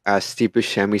Fargo, as Steve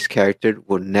Buscemi's character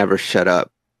will never shut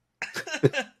up.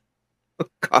 Oh,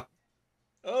 God.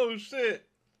 Oh, shit.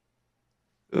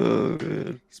 Oh,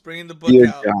 man. He's bringing the book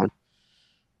out. John.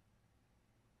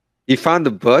 You found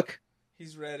the book?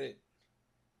 He's read it.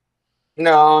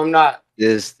 No, I'm not.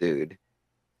 This dude.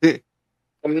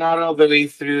 I'm not all the way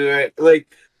through it.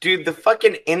 Like, dude, the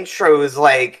fucking intro is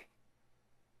like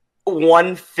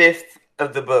 1/5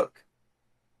 of the book.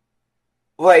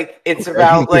 Like, it's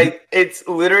about like it's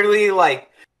literally like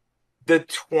the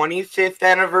 25th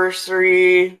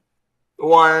anniversary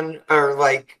one, or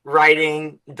like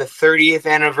writing the 30th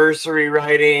anniversary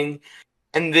writing,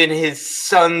 and then his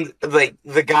son, like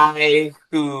the guy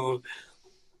who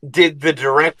did the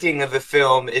directing of the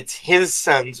film, it's his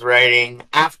son's writing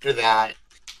after that.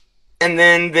 And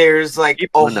then there's like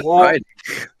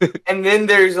and then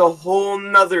there's a whole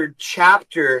nother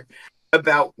chapter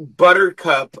about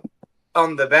Buttercup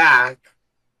on the back.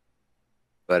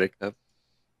 Buttercup?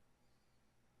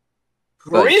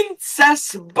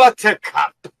 Princess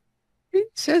Buttercup.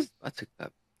 Princess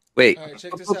Buttercup. Wait, All right,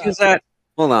 check what this book out. is that?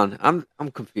 Hold on,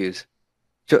 I'm confused.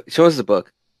 Show us the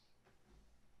book.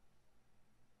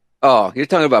 Oh, you're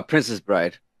talking about Princess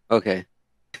Bride. Okay.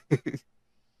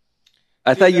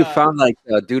 I thought you found like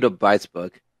the Duda Bites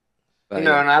book. But,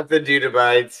 No, not the Duda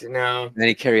Bites. No. Then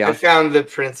you carry on. I found the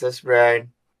Princess Bride.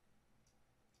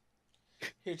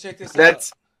 Here, check this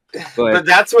That's, Go ahead. but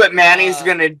that's what Manny's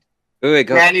gonna. Wait,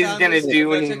 go. Manny's Found gonna this- do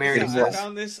when he check this marries out. I us.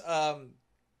 found this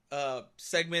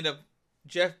segment of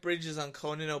Jeff Bridges on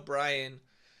Conan O'Brien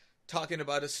talking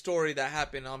about a story that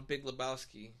happened on Big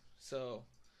Lebowski. So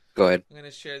Go ahead. I'm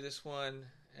gonna share this one,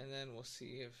 and then we'll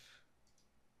see if.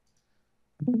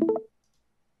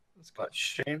 Let's go.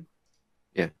 Shame.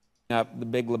 Yeah. The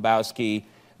Big Lebowski.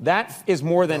 That is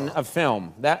more than a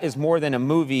film. That is more than a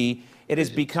movie. It has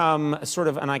become sort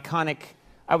of an iconic,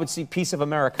 I would say, piece of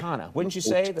Americana. Wouldn't you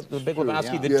say? The Big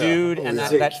Lebowski, the dude, and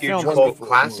It's a that huge film. cult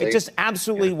classic. It's just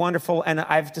absolutely wonderful. And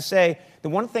I have to say, the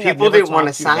one thing People I've never didn't wanna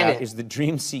talked to you sign about it. is the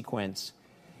dream sequence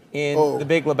in The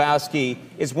Big Lebowski.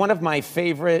 Is one of my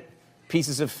favorite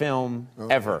pieces of film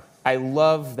ever. I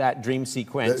love that dream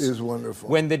sequence. That is wonderful.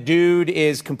 When the dude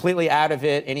is completely out of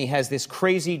it and he has this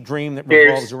crazy dream that Cheers.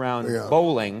 revolves around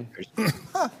bowling.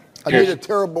 I made a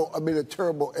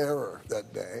terrible error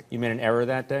that day. You made an error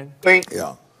that day?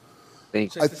 Yeah. I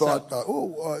thought,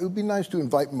 it would be nice to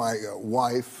invite my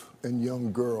wife and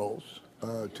young girls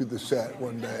to the set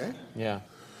one day. Yeah.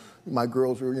 My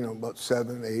girls were, about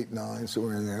 7, 8, 9,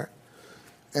 somewhere in there.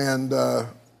 And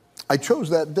I chose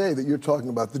that day that you're talking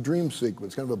about, the dream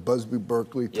sequence, kind of a Busby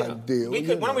Berkeley type deal. Why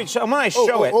don't we show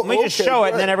it? Let me just show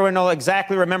it, and then everyone will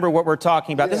exactly remember what we're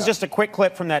talking about. This is just a quick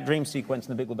clip from that dream sequence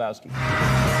in The Big Lebowski.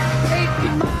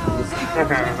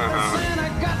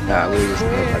 Yeah, we just know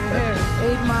about that.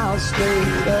 8 miles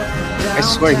straight up, I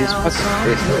swear he's fucking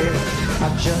pissed. I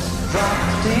just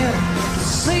dropped in to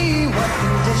see what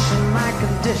condition my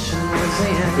condition was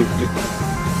in.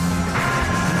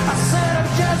 I said I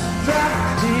just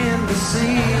dropped in to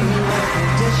see what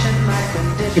condition my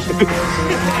condition was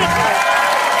in.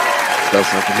 Still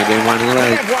something he didn't want to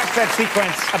like. I've watched that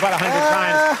sequence about 100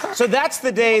 times. So that's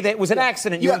the day that was an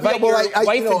accident. You invite your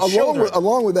wife and children.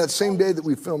 Along with that same day that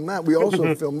we filmed that, we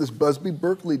also filmed this Busby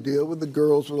Berkeley deal with the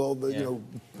girls with all the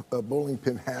bowling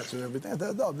pin hats and everything. I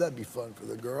thought, that'd be fun for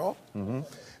the girl. And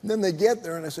then they get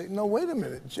there and I say, no, wait a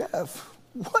minute, Jeff,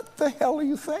 what the hell are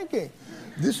you thinking?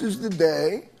 This is the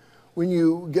day when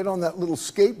you get on that little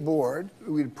skateboard,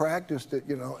 we'd practiced it,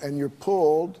 and you're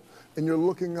pulled and you're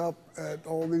looking up at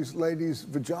all these ladies'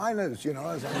 vaginas,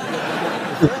 as I'm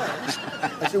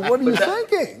I said, what are you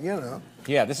thinking,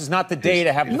 Yeah, this is not the day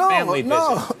to have the family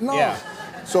visit. No. Yeah.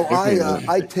 So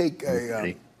I take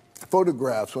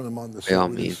photographs when I'm on the set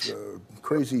with this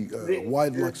crazy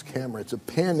wide lux camera. It's a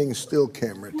panning still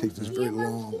camera. It takes this very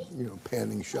long,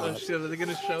 panning shot. Oh shit, are they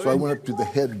gonna show So I went up to the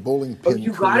head bowling pin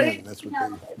Korean, that's what they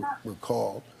were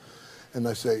called. And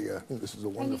I say, this is a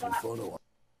wonderful photo.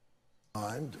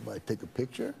 Do I take a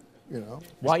picture,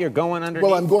 While you're going underneath?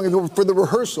 Well, I'm going for the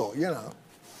rehearsal,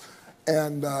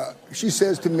 And she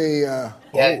says to me,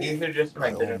 these are just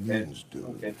my benefits.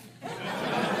 Okay.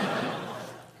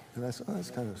 And I said, oh,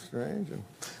 that's kind of strange. And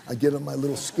I get on my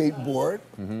little skateboard,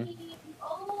 and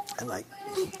I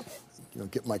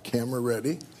get my camera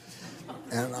ready,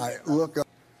 and I look up,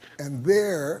 and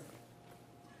there,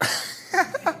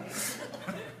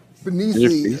 beneath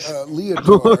the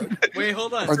leotard Wait,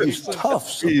 hold on. are these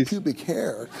tufts of pubic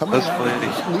hair coming out of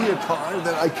this leotard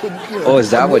that I couldn't, Oh,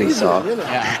 is that what he saw?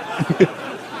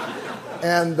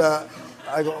 And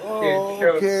I go,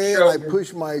 okay, and I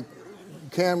push my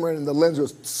camera and the lens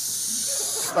goes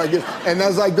like this. And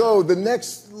as I go, the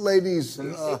next lady's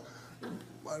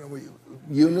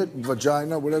unit,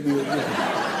 vagina, whatever you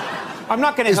I'm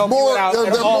not going to help you out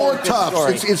at they're all more with this tough.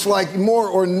 story. It's like more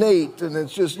ornate, and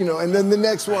it's just, and then the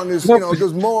next one is, it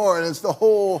goes more, and it's the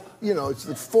whole, it's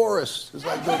the forest. It's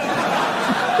like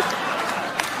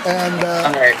and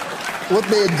what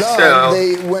they had done,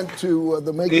 they went to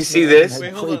the makeup. You see this?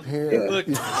 Had crepe hair. Look.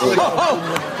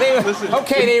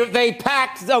 They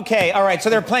packed. Okay, all right. So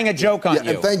they're playing a joke on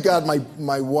you. And thank God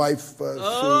my wife, Sue,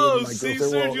 and my see,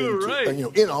 girls, they were all you were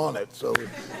right. in on it. So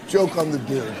joke on the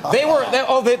dude. They were.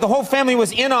 The whole family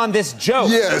was in on this joke.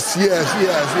 Yes.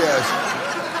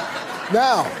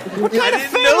 Now, what kind of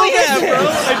family is this?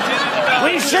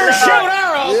 We sure showed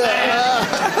our old man.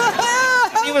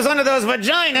 He was under those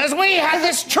vaginas. We had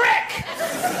this trick.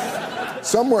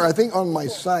 Somewhere, I think on my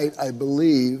site, I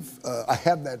believe, I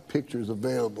have that pictures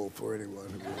available for anyone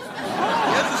who wants. You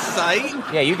have the site?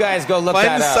 Yeah, you guys go look Find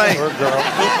that the out. site. Go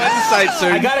find the site,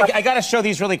 sir. I gotta show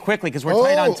these really quickly because we're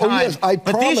tight on time. Oh, yes, I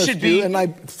but these should be. and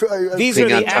these are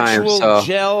the actual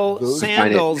gel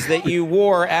sandals that you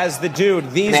wore as the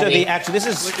dude. These are the actual. This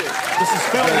is film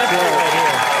right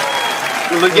here.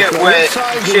 Look at what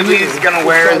Chili's gonna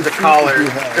wear as a collar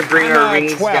to bring her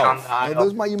rings down the aisle.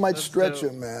 Those you might stretch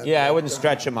them, man. Yeah, I wouldn't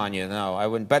stretch them on you. No, I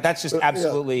wouldn't. But that's just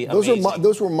absolutely amazing.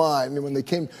 Those were mine. And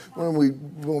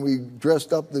when we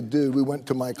dressed up the dude, we went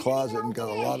to my closet and got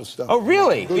a lot of stuff. Oh,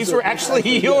 really? These were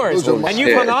actually yours, and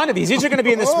you've hung on to these. These are going to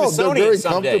be in the Smithsonian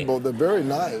someday. They're very comfortable. They're very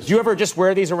nice. Do you ever just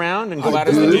wear these around and go out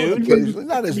as the dude? Occasionally,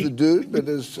 not as the dude, but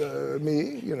as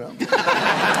me.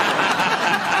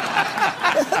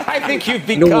 I think you've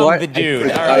become the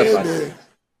dude. All right.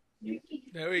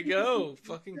 There we go.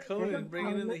 Fucking Conan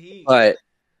bringing in the heat. But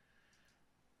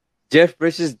Jeff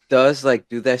Bridges does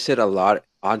do that shit a lot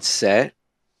on set,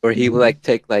 where he would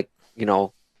take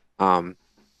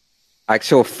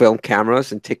actual film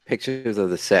cameras and take pictures of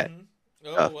the set.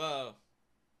 Oh wow!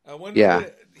 I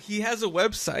wonder. He has a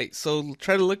website, so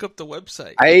try to look up the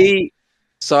website. I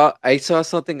saw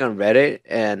something on Reddit,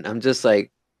 and I'm just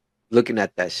looking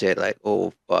at that shit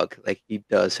oh fuck, he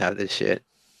does have this shit.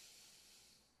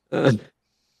 As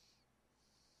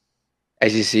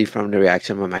you see from the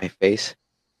reaction on my face.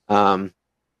 But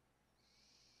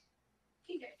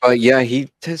yeah, he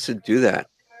tends to do that.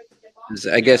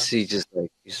 I guess he just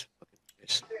he's fucking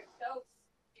pissed.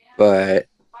 But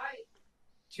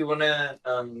Do you wanna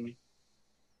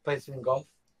play some golf?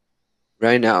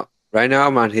 right now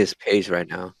I'm on his page right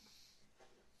now.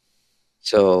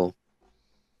 So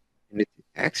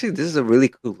actually, this is a really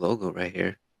cool logo right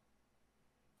here.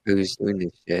 Who's doing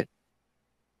this shit?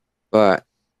 But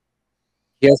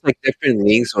he has different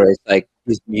links where it's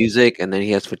his music, and then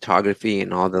he has photography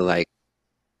and all the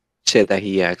shit that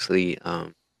he actually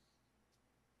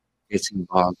gets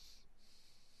involved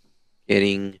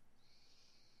getting.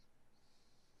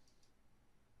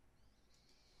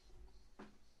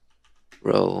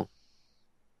 Bro,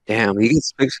 damn, he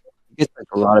gets like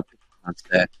a lot of people on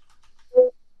set.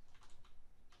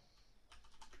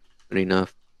 Good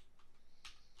enough.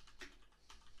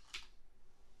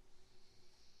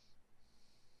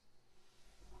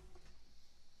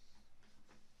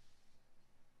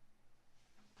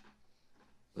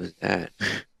 What was that?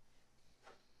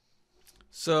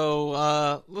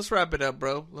 So let's wrap it up,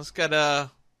 bro. Let's get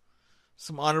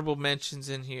some honorable mentions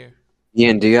in here.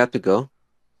 Ian, do you have to go?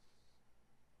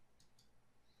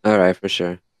 All right, for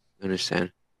sure. I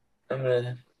understand. All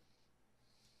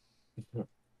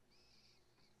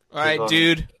right,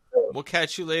 dude. We'll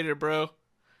catch you later, bro.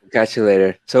 Catch you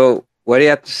later. So, what do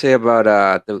you have to say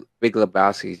about the Big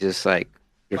Lebowski? Just like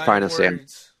your final say.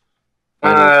 words.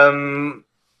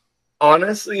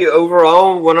 Honestly,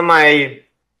 overall, one of my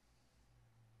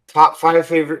top 5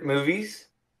 favorite movies.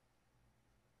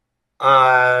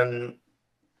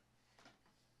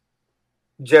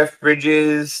 Jeff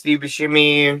Bridges, Steve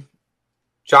Buscemi,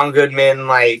 John Goodman,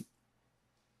 like,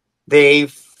 they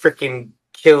freaking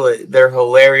kill it. They're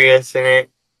hilarious in it.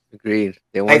 Agreed.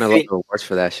 They won a lot of awards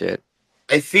for that shit.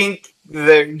 I think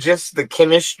just the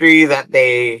chemistry that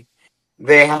they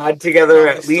had together,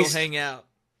 Probably at least still hang out.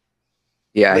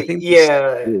 Yeah, I like, think.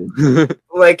 yeah,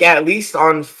 like at least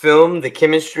on film, the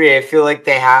chemistry I feel like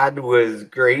they had was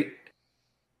great.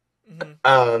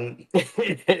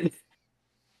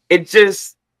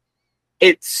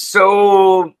 It's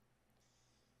so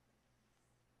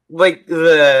like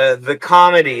the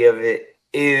comedy of it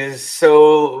is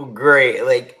so great.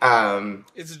 Like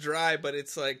It's dry, but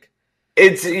it's like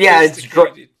it's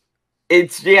dry.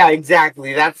 It's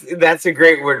exactly. That's a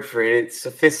great word for it. It's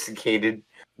sophisticated.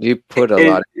 You put a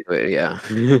lot into it, yeah.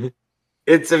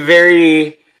 It's a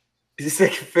very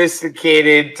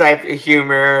sophisticated type of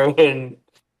humor. And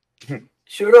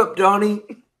shut up, Donnie.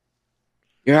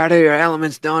 You're out of your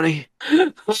elements, Donnie.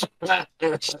 Shut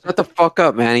the fuck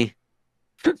up, Manny.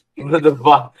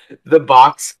 The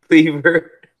box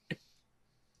cleaver.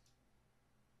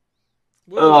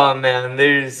 Oh man,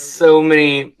 there's so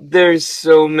many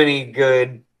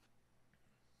good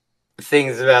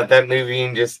things about that movie,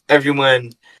 and just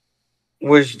everyone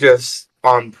was just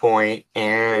on point,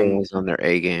 and was on their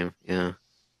A game.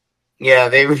 Yeah,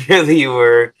 they really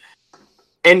were.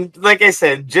 And like I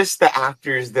said, just the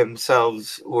actors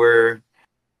themselves were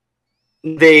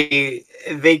they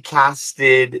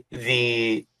casted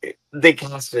it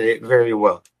very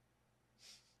well.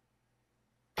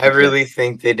 I really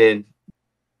think they did.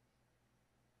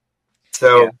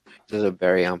 So this is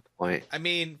very on point. I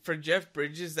mean, for Jeff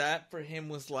Bridges, that for him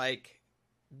was like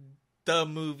the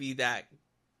movie that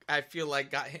I feel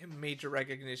like got him major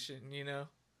recognition. You know?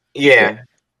 Yeah.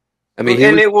 I mean,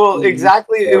 it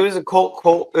was a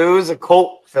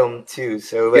cult film too.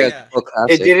 So like,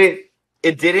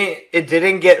 it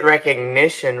didn't get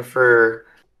recognition for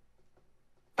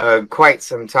quite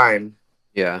some time.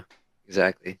 Yeah,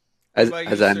 exactly. As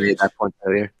I made that point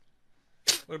earlier.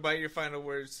 What about your final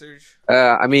words, Serge?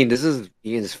 I mean, this is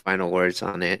Ian's final words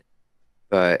on it,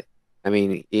 but I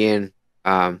mean, Ian,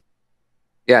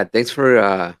 yeah, thanks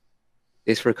for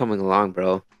coming along,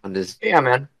 bro, on this. Yeah,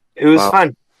 man, it was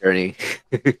fun journey.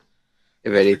 If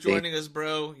Thanks for joining us,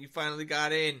 bro. You finally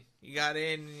got in. You got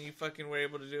in, and you fucking were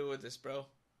able to do it with us, bro.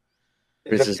 The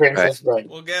Princess Bride.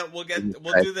 We'll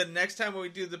do the next time when we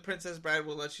do the Princess Bride.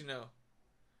 We'll let you know.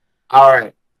 All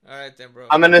right then, bro.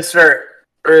 I'm gonna start,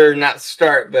 or not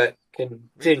start, but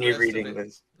continue reading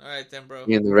this. All right then, bro.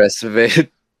 And the rest of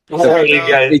it. Alright, you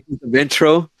guys. The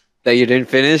intro that you didn't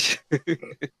finish.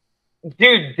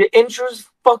 Dude, the intro's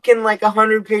fucking like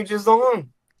 100 pages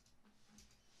long.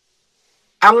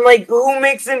 I'm like, who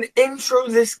makes an intro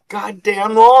this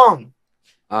goddamn long?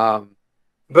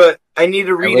 But I need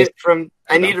to read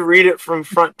it from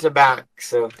front to back.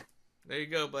 So there you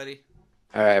go, buddy.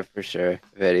 All right, for sure.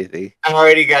 If anything.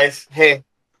 Alrighty, guys. Hey.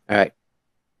 All right.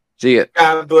 See ya.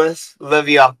 God bless. Love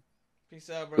y'all.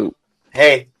 Peace out, bro.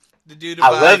 Hey. The dude I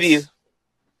love you.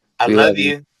 I We love love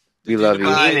you. We love you.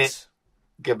 I mean it.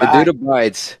 Goodbye. The dude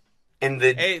abides.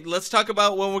 Hey, let's talk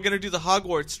about when we're gonna do the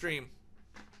Hogwarts stream.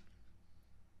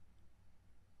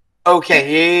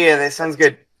 Okay, yeah, that sounds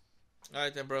good. All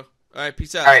right then, bro. All right,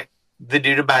 peace out. All right, the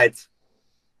dude abides.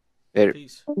 Later.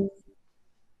 Peace.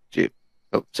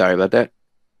 Oh, sorry about that.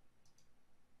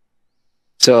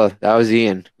 So that was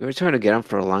Ian. We were trying to get him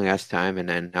for a long ass time, and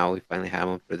then now we finally have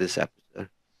him for this episode.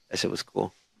 I said it was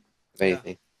cool. If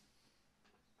anything.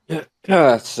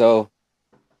 So,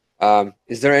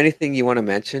 is there anything you want to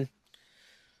mention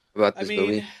about I this mean,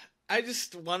 movie? I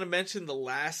just want to mention the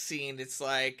last scene. It's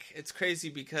like, it's crazy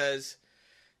because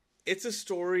it's a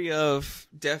story of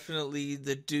definitely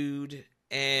the dude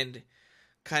and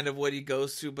kind of what he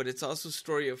goes through, but it's also a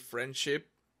story of friendship.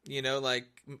 You know, like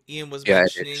Ian was Yeah, it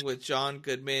mentioning is. with John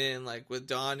Goodman and like with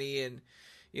Donnie, and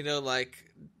you know, like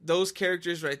those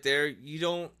characters right there, you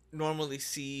don't normally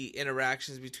see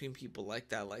interactions between people like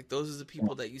that. Like those are the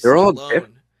people that you They're see all alone.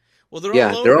 different. Well, they're all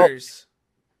Yeah, they're all loners.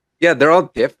 yeah, they're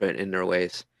all different in their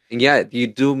ways. And yeah, you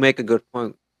do make a good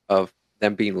point of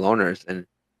them being loners, and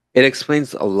it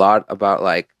explains a lot about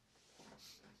like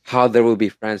how there will be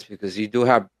friends because you do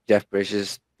have Jeff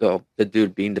Bridges, the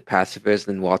dude being the pacifist,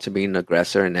 and Walter being the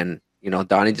aggressor, and then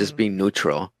Donnie just being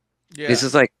neutral. Yeah. It's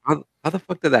just like how the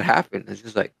fuck did that happen? It's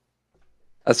just like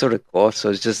that's sort of cool. So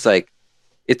it's just like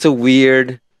it's a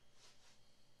weird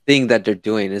thing that they're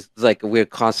doing. It's like a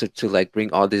weird concept to like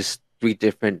bring all these three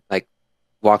different like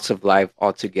walks of life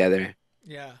all together.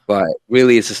 Yeah. But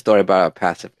really, it's a story about a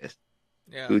pacifist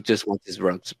Yeah. who just wants his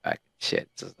rugs back and shit.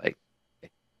 So it's like,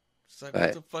 It's like, but-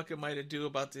 what the fuck am I to do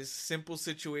about this simple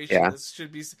situation Yeah. that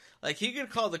should be like, he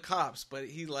could call the cops, but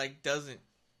he like doesn't.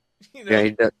 You know? yeah, he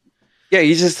does. Yeah,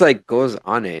 he just like goes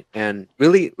on it, and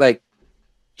really like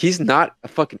he's not a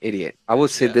fucking idiot. I would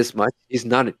say this much: he's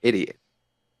not an idiot.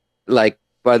 Like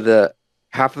by the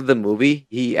half of the movie,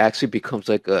 he actually becomes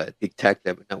like a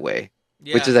detective in a way,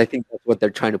 which Yeah. is I think that's what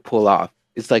they're trying to pull off.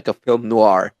 It's like a film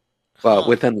noir, but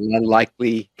with an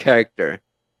unlikely character,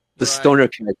 the stoner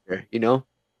character,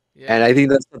 And I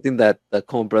think that's something that the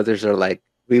Coen brothers are like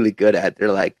really good at.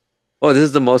 They're like, oh, this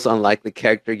is the most unlikely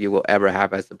character you will ever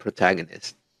have as the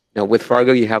protagonist. With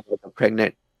Fargo, you have like a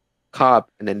pregnant cop,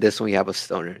 and then this one you have a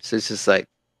stoner. So it's just like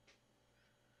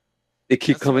they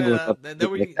keep That's coming why,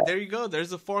 with there you go.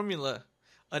 There's a formula.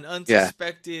 An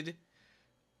unsuspected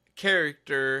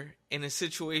character in a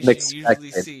situation you usually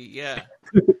Unexpected. see. Yeah.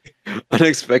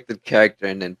 unexpected character,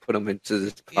 and then put them into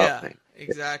this cop Yeah. thing.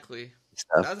 Exactly.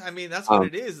 Stuff. That's what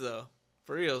it is, though.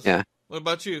 For reals. Yeah. What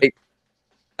about you?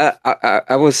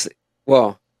 I was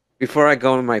before I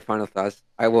go into my final thoughts,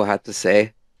 I will have to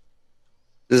say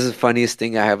this is the funniest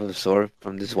thing I have absorbed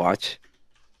from this watch.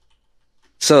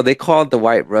 So they called the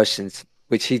White Russians,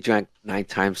 which he drank 9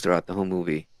 times throughout the whole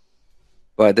movie.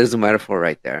 But there's a metaphor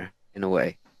right there, in a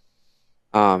way.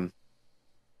 But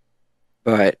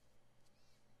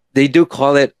they do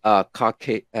call it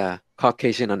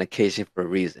Caucasian on occasion for a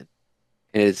reason.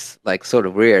 And it's like sort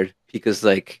of weird because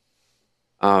like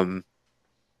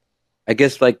I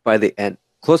guess like by the end,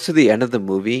 close to the end of the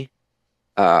movie,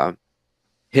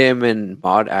 him and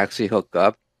Maud actually hook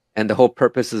up, and the whole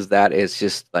purpose is that is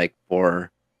just like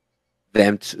for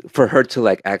her to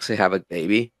like actually have a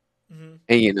baby,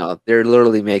 and they're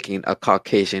literally making a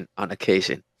Caucasian on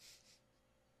occasion.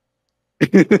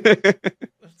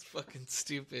 That's fucking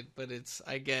stupid, but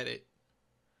I get it.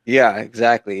 Yeah,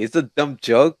 exactly. It's a dumb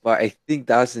joke, but I think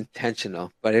that was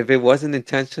intentional. But if it wasn't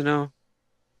intentional,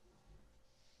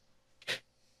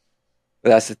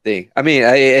 that's the thing. I mean,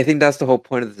 I think that's the whole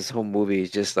point of this whole movie is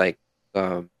just like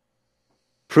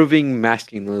proving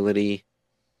masculinity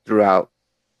throughout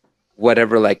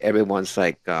whatever like everyone's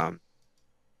like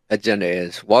agenda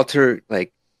is. Walter,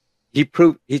 like he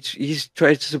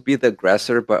tries to be the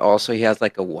aggressor, but also he has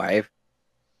like a wife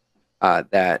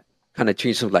that kind of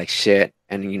treats him like shit,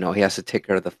 and he has to take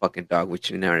care of the fucking dog, which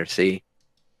you never see.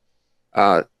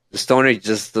 The stoner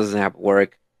just doesn't have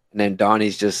work, and then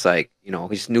Donnie's just like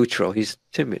he's neutral, he's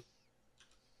timid,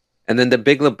 and then the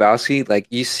Big Lebowski, like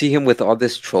you see him with all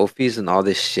this trophies and all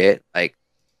this shit, like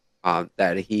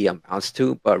that he amounts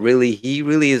to, but really he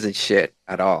really isn't shit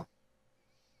at all.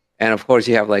 And of course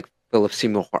you have like Philip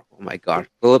Seymour. Oh my god,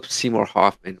 Philip Seymour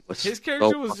Hoffman was His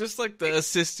character was just like the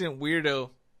assistant weirdo.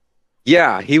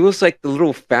 Yeah, he was like the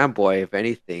little fanboy, if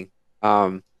anything.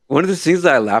 One of the things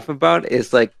that I laugh about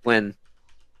is like when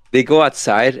they go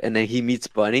outside and then he meets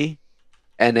Bunny,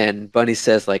 and then Bunny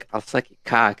says like, "I'll suck your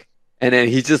cock," and then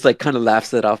he just like kind of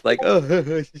laughs it off like,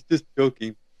 "Oh, she's just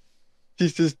joking.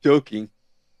 She's just joking."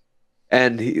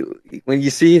 And when you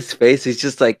see his face, he's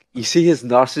just like you see his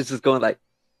nostrils just going like,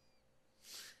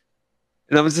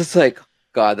 and I was just like,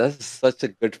 God, that's such a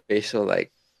good facial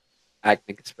like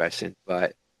acting expression,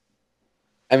 but.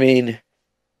 I mean,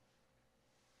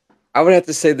 I would have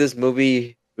to say this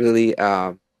movie really,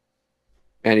 Manny,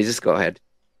 just go ahead.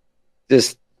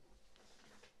 Just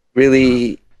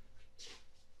really,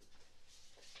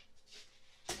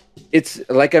 it's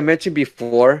like I mentioned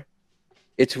before,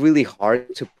 it's really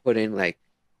hard to put in like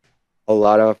a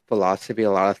lot of philosophy,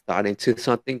 a lot of thought into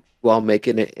something while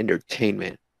making it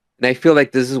entertainment. And I feel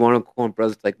like this is one of Coen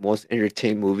Brothers' like most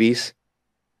entertaining movies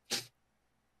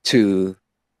to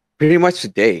pretty much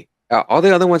today. All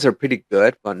the other ones are pretty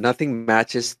good, but nothing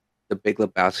matches The Big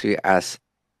Lebowski as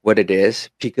what it is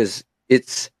because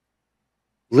it's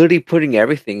literally putting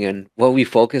everything in. What we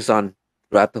focus on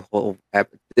throughout the whole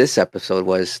this episode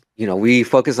was, we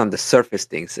focus on the surface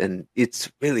things, and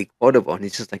it's really quotable. And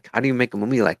it's just like, how do you make a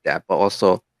movie like that? But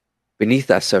also beneath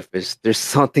that surface, there's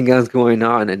something else going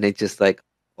on, and it's just like,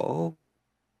 oh,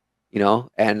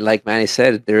 And like Manny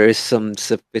said, there is some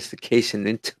sophistication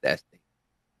into that thing.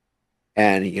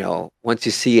 And once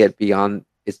you see it beyond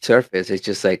its surface, it's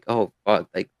just like, oh, fuck,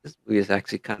 like this movie is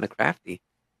actually kind of crafty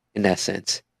in that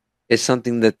sense. It's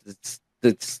something that's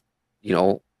there's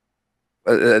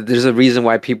a reason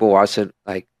why people watch it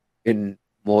like on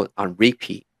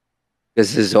repeat,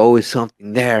 because there's always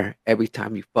something there every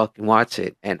time you fucking watch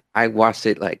it. And I watched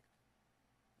it like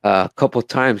a couple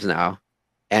times now,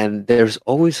 and there's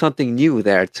always something new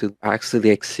there to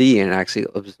actually see and actually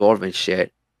absorb and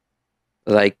shit.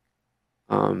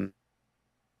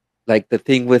 Like the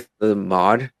thing with the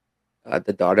Maud,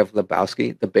 the daughter of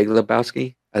Lebowski, the Big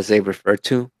Lebowski, as they refer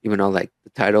to, even though like the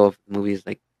title of the movie is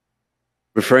like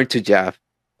referring to Jeff,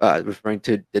 referring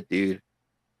to the dude.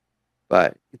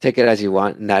 But you take it as you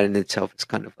want, and that in itself is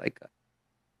kind of like a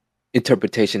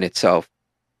interpretation itself.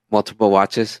 Multiple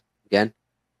watches again.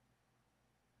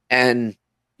 And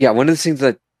yeah, one of the things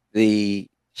that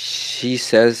she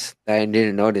says that I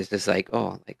didn't notice is like,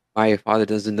 oh, like my father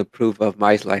doesn't approve of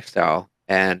my lifestyle,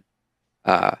 and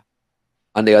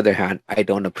on the other hand, I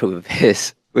don't approve of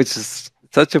his, which is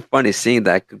such a funny scene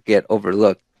that could get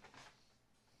overlooked.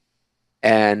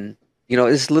 And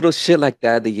it's little shit like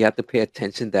that you have to pay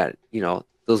attention. That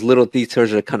those little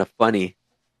details are kind of funny,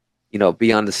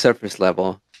 beyond the surface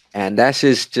level, and that's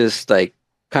just like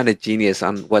kind of genius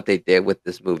on what they did with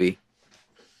this movie.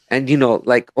 And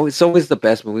it's always the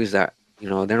best movies that they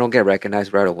don't get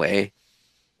recognized right away.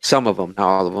 Some of them, not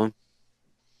all of them.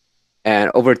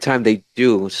 And over time they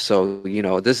do. So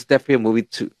this is definitely a movie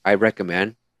I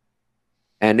recommend.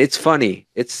 And it's funny.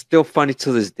 It's still funny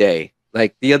to this day.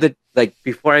 Like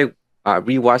before I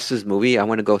rewatch this movie, I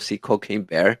want to go see Cocaine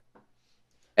Bear.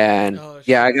 And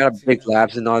I got big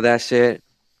laughs and all that shit.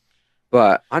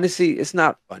 But honestly, it's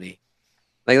not funny.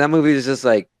 Like that movie is just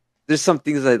like, there's some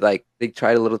things that like they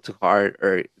tried a little too hard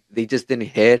or they just didn't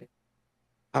hit.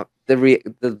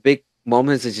 The big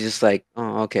moments is just like,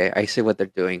 oh, okay, I see what they're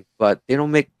doing. But they don't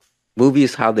make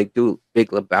movies how they do Big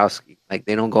Lebowski. Like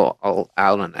they don't go all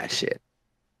out on that shit,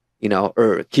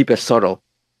 or keep it subtle.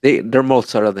 They're more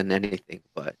subtle than anything.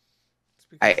 But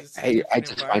I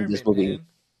just find this movie. Man.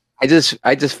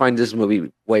 I just find this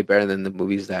movie way better than the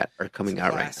movies that are coming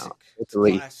out right now. It's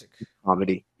really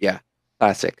comedy. Yeah,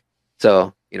 classic.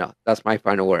 So, that's my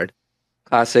final word.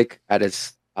 Classic at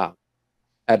its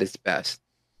best.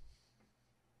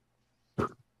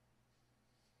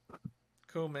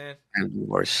 Cool, man. And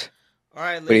worse. All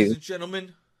right, ladies and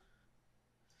gentlemen.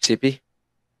 CP?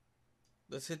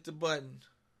 Let's hit the button.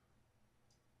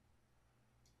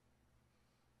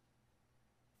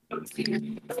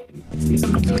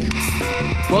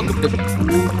 Welcome to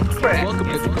Golden Craft.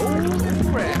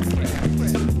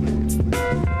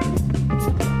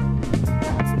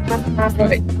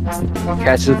 Right.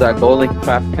 Catch us at Golden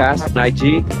Craft Cast on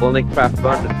IG,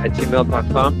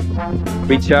 goldencraftrun@gmail.com.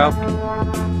 Reach out.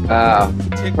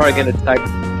 Probably gonna type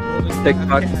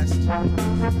TikTok.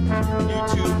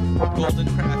 YouTube, Golden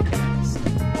Craft Cast.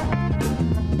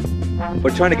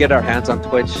 We're trying to get our hands on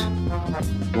Twitch.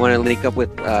 We want to link up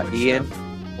with Ian,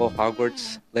 whole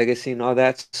Hogwarts Legacy and all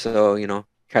that. So,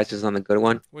 catch us on the good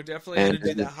one. We're definitely going to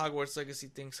do that Hogwarts Legacy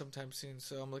thing sometime soon.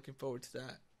 So I'm looking forward to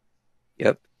that.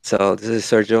 Yep. So this is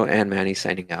Sergio and Manny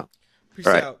signing out. Peace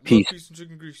out. Peace. Peace and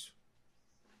chicken grease.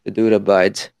 The dude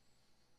abides.